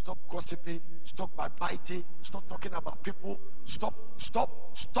 Stop gossiping. Stop backbiting. Stop talking about people. Stop.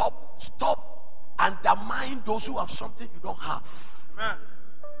 Undermine those who have something you don't have. Amen.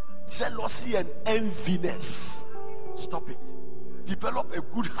 Jealousy and enviness. Stop it. Develop a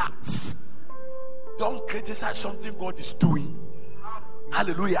good heart. Don't criticize something God is doing.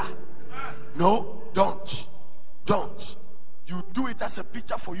 Hallelujah. No, don't. You do it as a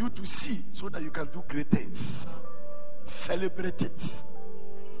picture for you to see so that you can do great things. Celebrate it.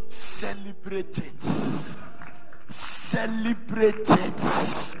 Celebrate it. Celebrate it.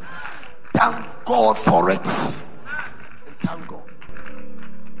 Thank God for it. And thank God.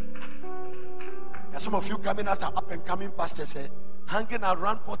 There are some of you coming as an up and coming pastor say, hanging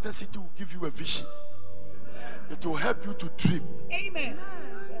around Porter City will give you a vision. It will help you to dream. Amen.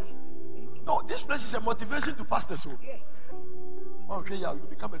 No, this place is a motivation to pastors. So. Yes. Okay, yeah, you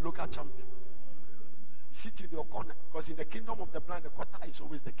become a local champion. Sit in your corner, because in the kingdom of the blind, the quarter is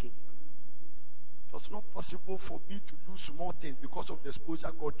always the king. It was not possible for me to do small things because of the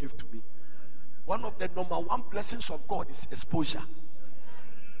exposure God gave to me. One of the number one blessings of God is exposure.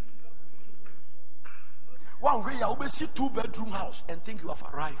 One way you always see 2-bedroom house and think you have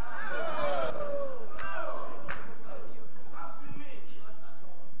arrived.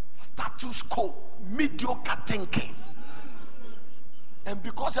 Status quo, mediocre thinking. And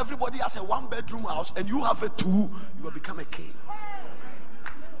because everybody has a 1-bedroom house and you have a 2, you will become a king.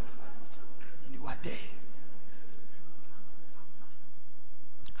 You are there.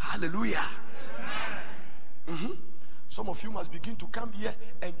 Hallelujah. Some of you must begin to come here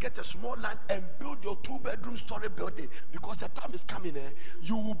and get a small land and build your 2-bedroom story building, because the time is coming.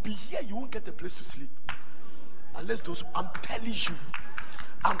 You will be here, you won't get a place to sleep. Unless those, I'm telling you.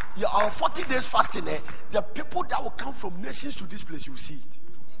 Our 40 days fasting, the people that will come from nations to this place, you will see it.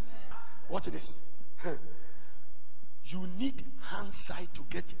 What it is? You need hindsight to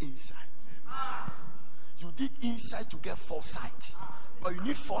get insight. You need insight to get foresight. But you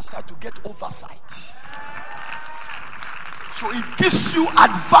need foresight to get oversight. So it gives you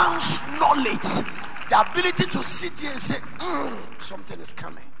advanced knowledge. The ability to sit here and say, something is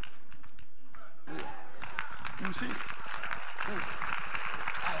coming. You see it?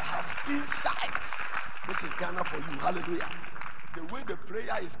 I have insights. This is Ghana for you. Hallelujah. The way the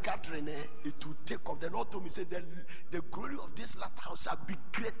prayer is gathering, it will take off. The Lord told me, say, the glory of this latter house shall be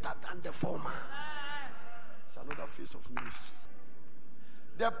greater than the former. It's another phase of ministry.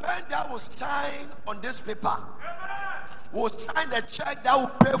 The pen that was signed on this paper will sign a check that will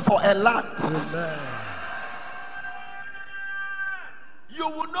pay for a land. Amen. You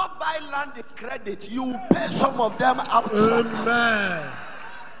will not buy land in credit. You will pay some of them outright. Amen.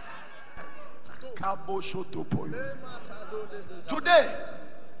 Today,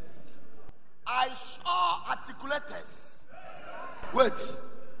 I saw articulators. Wait,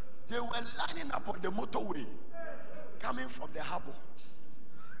 they were lining up on the motorway coming from the harbor.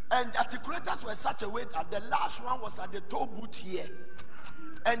 And the articulators were such a way that the last one was at the toll booth here.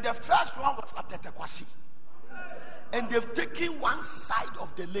 And the first one was at Tetekwasi. And they've taken one side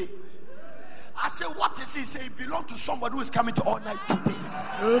of the lane. I said, what is it? He said, it belongs to somebody who is coming to all night today.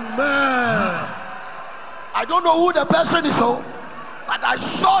 Amen. I don't know who the person is, but I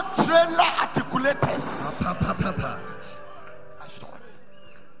saw trailer articulators. I saw it.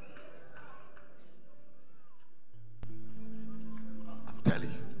 I'm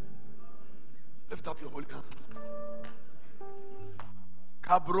telling you. Lift up your holy hand.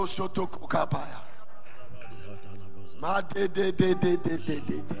 Kabro soto kokapaya. Ma de.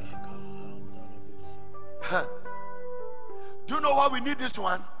 Do you know why we need this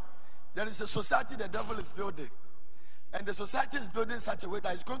one? There is a society the devil is building. And the society is building in such a way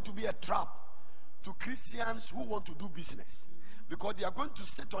that it's going to be a trap to Christians who want to do business. Because they are going to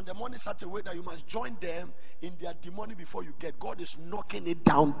sit on the money in such a way that you must join them in their demonic before you get. God is knocking it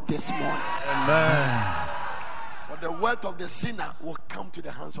down this morning. Amen. For the wealth of the sinner will come to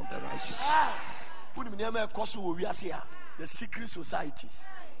the hands of the righteous. The secret societies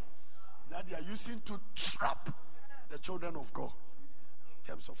that they are using to trap the children of God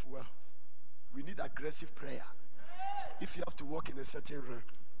in terms of wealth. We need aggressive prayer if you have to walk in a certain realm.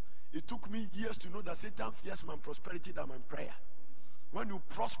 It took me years to know that Satan fears my prosperity than my prayer. When you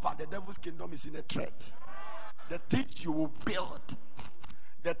prosper, the devil's kingdom is in a threat. The things you will build,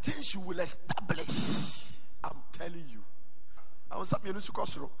 the things you will establish, I'm telling you. I was up here in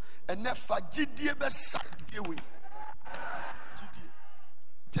Sukosro, and never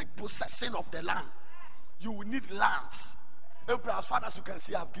take possession of the land. You will need lands. As far as you can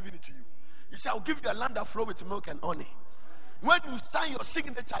see, I've given it to you. He said, I'll give you a land that flow with milk and honey. When you sign your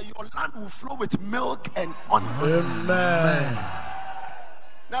signature, your land will flow with milk and honey. Amen.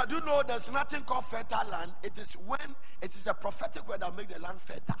 Now, do you know there's nothing called fertile land? It is when it is a prophetic word that makes the land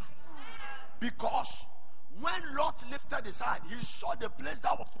fertile. Because when Lot lifted his eye, he saw the place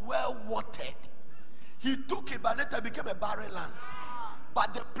that was well watered. He took it, but later became a barren land.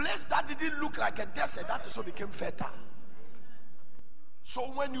 But the place that didn't look like a desert, that also became fertile. So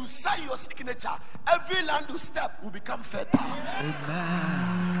when you sign your signature, every land you step will become fertile. Amen.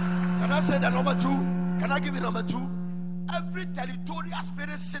 Can I say the number two? Can I give you number two? Every territorial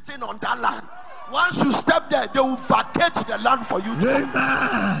spirit sitting on that land, once you step there, they will vacate the land for you to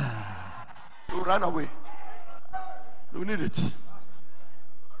Amen. You run away. You need it.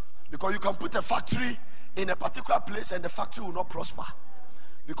 Because you can put a factory in a particular place and the factory will not prosper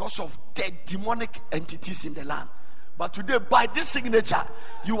because of the demonic entities in the land. But today, by this signature,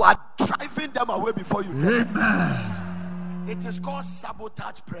 you are driving them away before you get them. It is called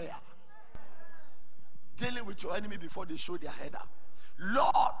sabotage prayer. Dealing with your enemy before they show their head up.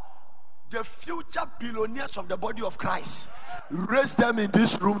 Lord, the future billionaires of the body of Christ, raise them in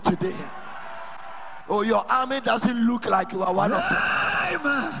this room today. Oh, your army doesn't look like you are one of them.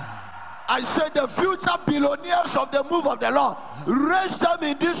 I said the future billionaires of the move of the Lord, raise them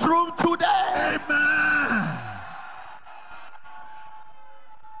in this room today. Amen.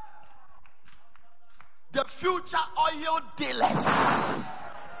 The future oil dealers.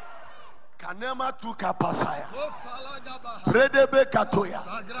 Kanema tuka pasaya. Redebe katoya.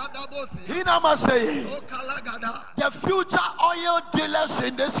 Hinama say. The future oil dealers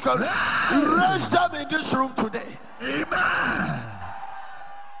in this country, raise them in this room today. Amen.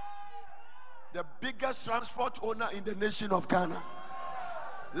 The biggest transport owner in the nation of Ghana,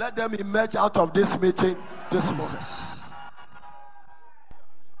 Let them emerge out of this meeting this morning.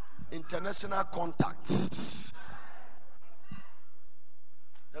 International contacts.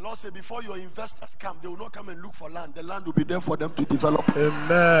 The Lord said, before your investors come, they will not come and look for land. The land will be there for them to develop.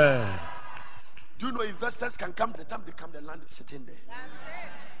 Amen. Do you know investors can come? The time they come, the land is sitting there.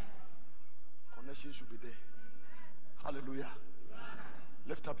 Connections should be there. Hallelujah.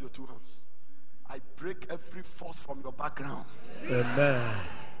 Lift up your two hands. I break every force from your background. Amen.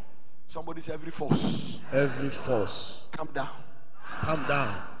 Somebody say every force. Every force. Come down. Come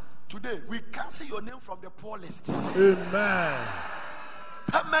down. Today, we cancel your name from the poor list. Amen.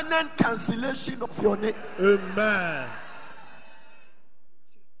 Permanent cancellation of your name. Amen.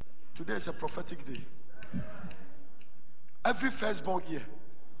 Today is a prophetic day. Every firstborn year,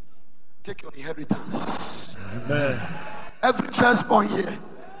 take your inheritance. Amen. Every firstborn year,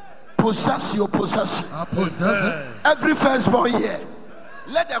 possess your possession. Amen. Every firstborn year,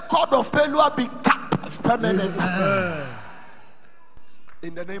 let the cord of Pelua be cut permanent. Amen.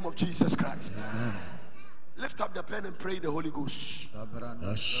 In the name of Jesus Christ. Amen. Lift up the pen and pray the Holy Ghost.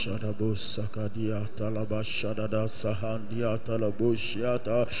 Opoku-Sarkodie talaba shadada sahandia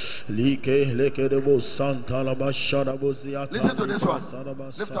talabushiata like lekedebo santalaba shadabuziata. Listen to this one.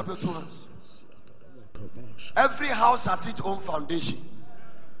 Lift up your two hands. Every house has its own foundation.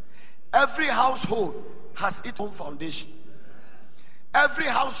 Every household has its own foundation. Every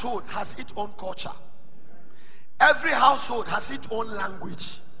household has its own culture. Every household has its own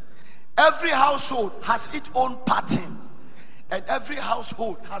language. Every household has its own pattern. And every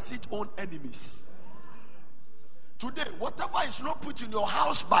household has its own enemies. Today, whatever is not put in your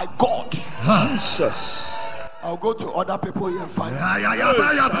house by God, Jesus. I'll go to other people here and find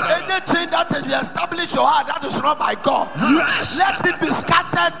anything that has been established your heart that is not by God. Yes. Let it be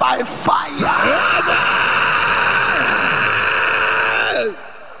scattered by fire.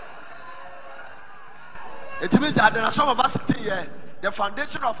 It means that there are some of us sitting here. The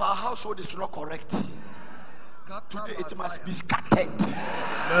foundation of our household is not correct. Today it must be scattered.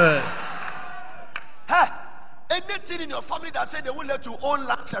 Hey, anything in your family that say they won't let you own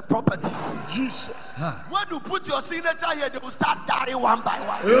lands and properties. Jesus. When you put your signature here, they will start dying one by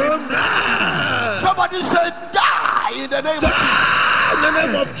one. Amen. Somebody say, die in the name of Jesus. In the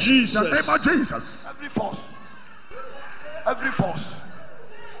name of Jesus. In the name of Jesus. Every force. Every force.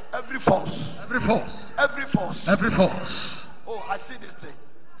 Every force. Every force. Every force. Every force. Oh, I see this thing.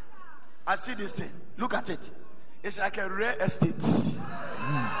 I see this thing. Look at it. It's like a rare estate.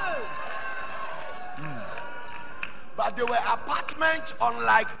 But there were apartments on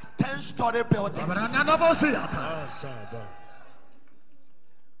like 10-story buildings.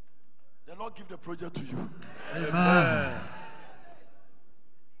 The Lord give the project to you. Amen.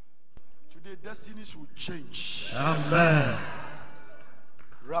 Today destinies will change. Amen.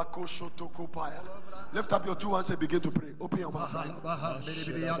 Lift up your two hands and begin to pray. Open your mouth.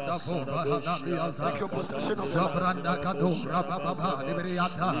 Take your position of your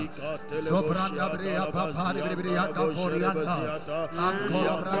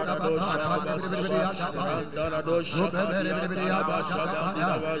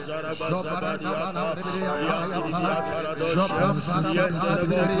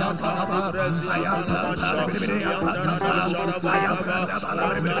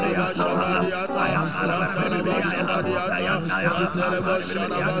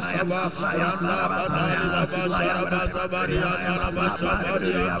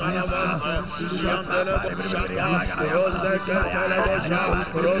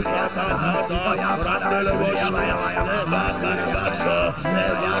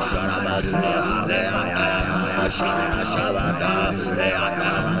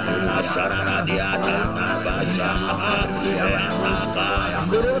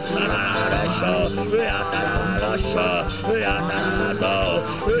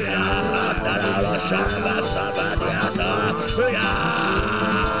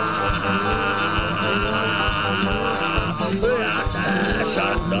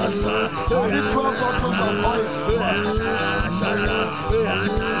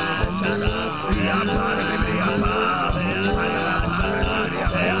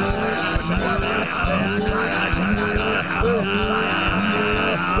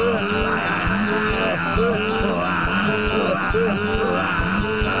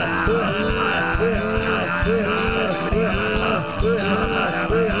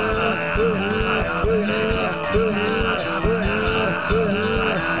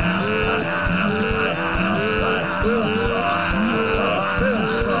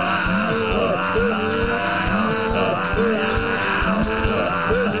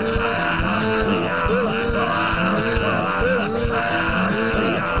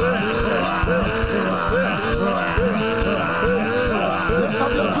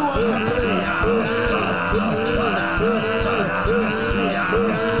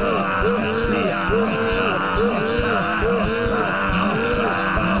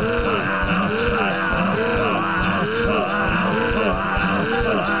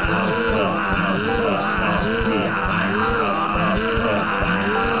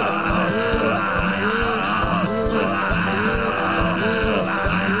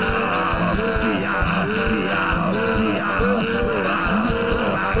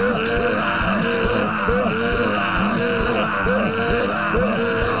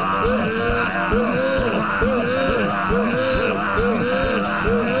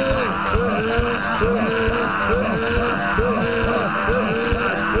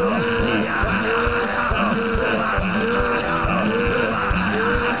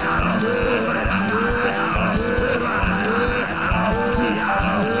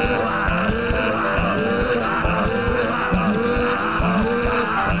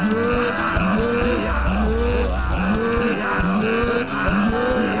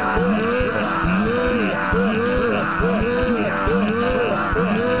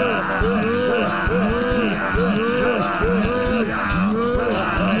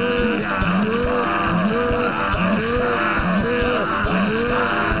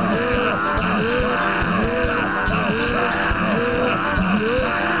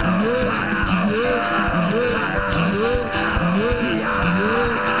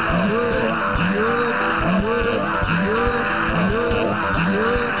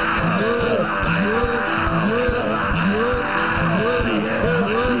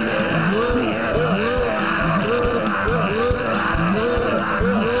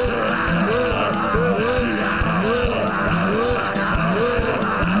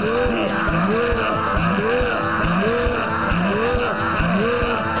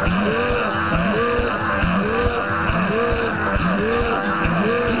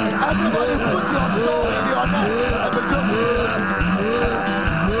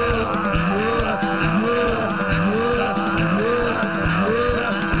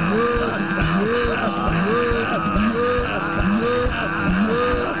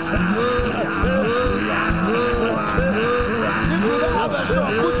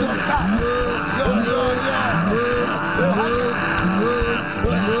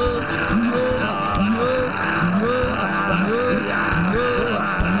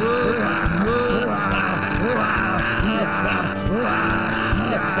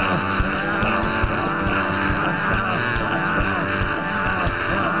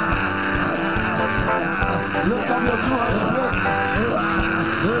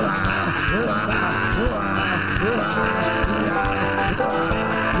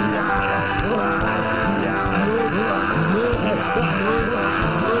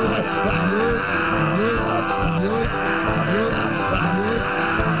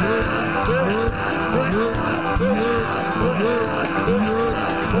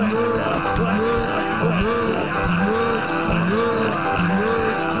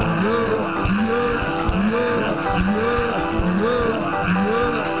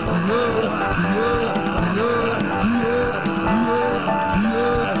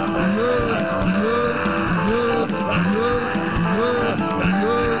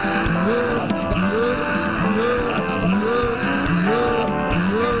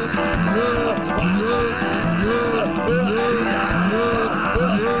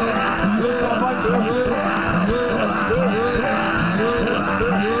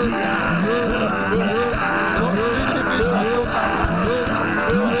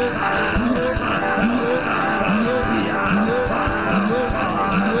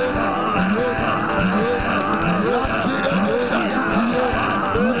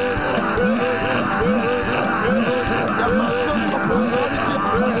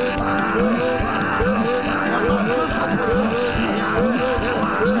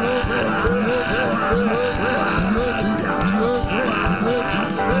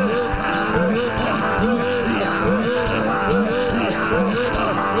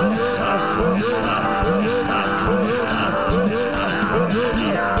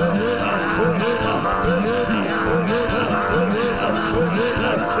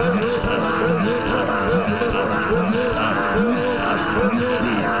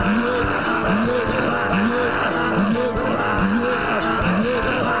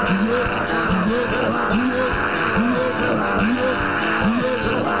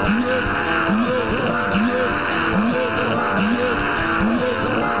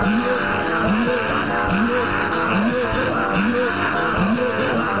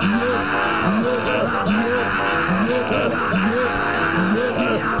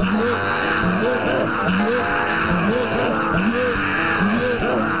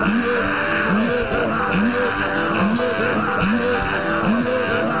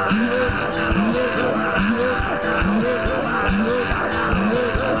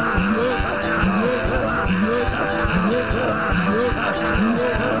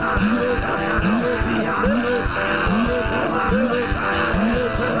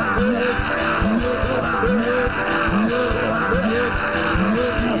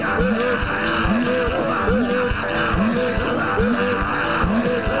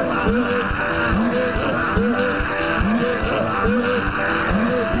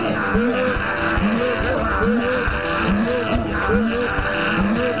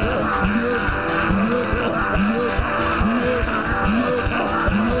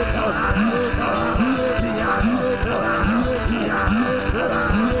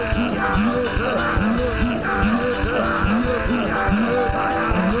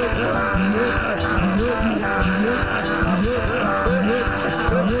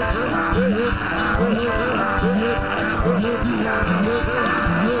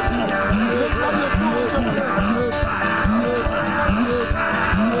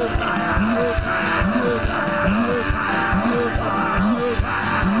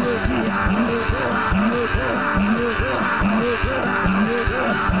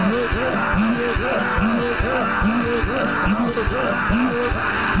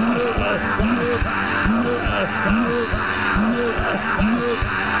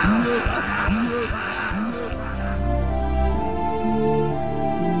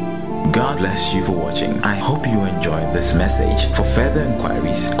God bless you for watching. I hope you enjoyed this message. For further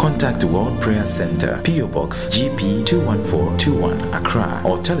inquiries, contact World Prayer Center, PO Box GP21421, Accra,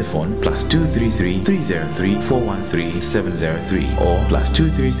 or telephone +233 303 413 703 or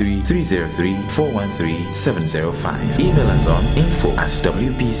 +233 303 413 705. Email us on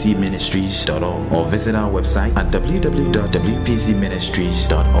info@wpcministries.org or visit our website at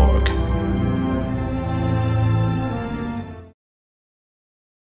www.wpcministries.org.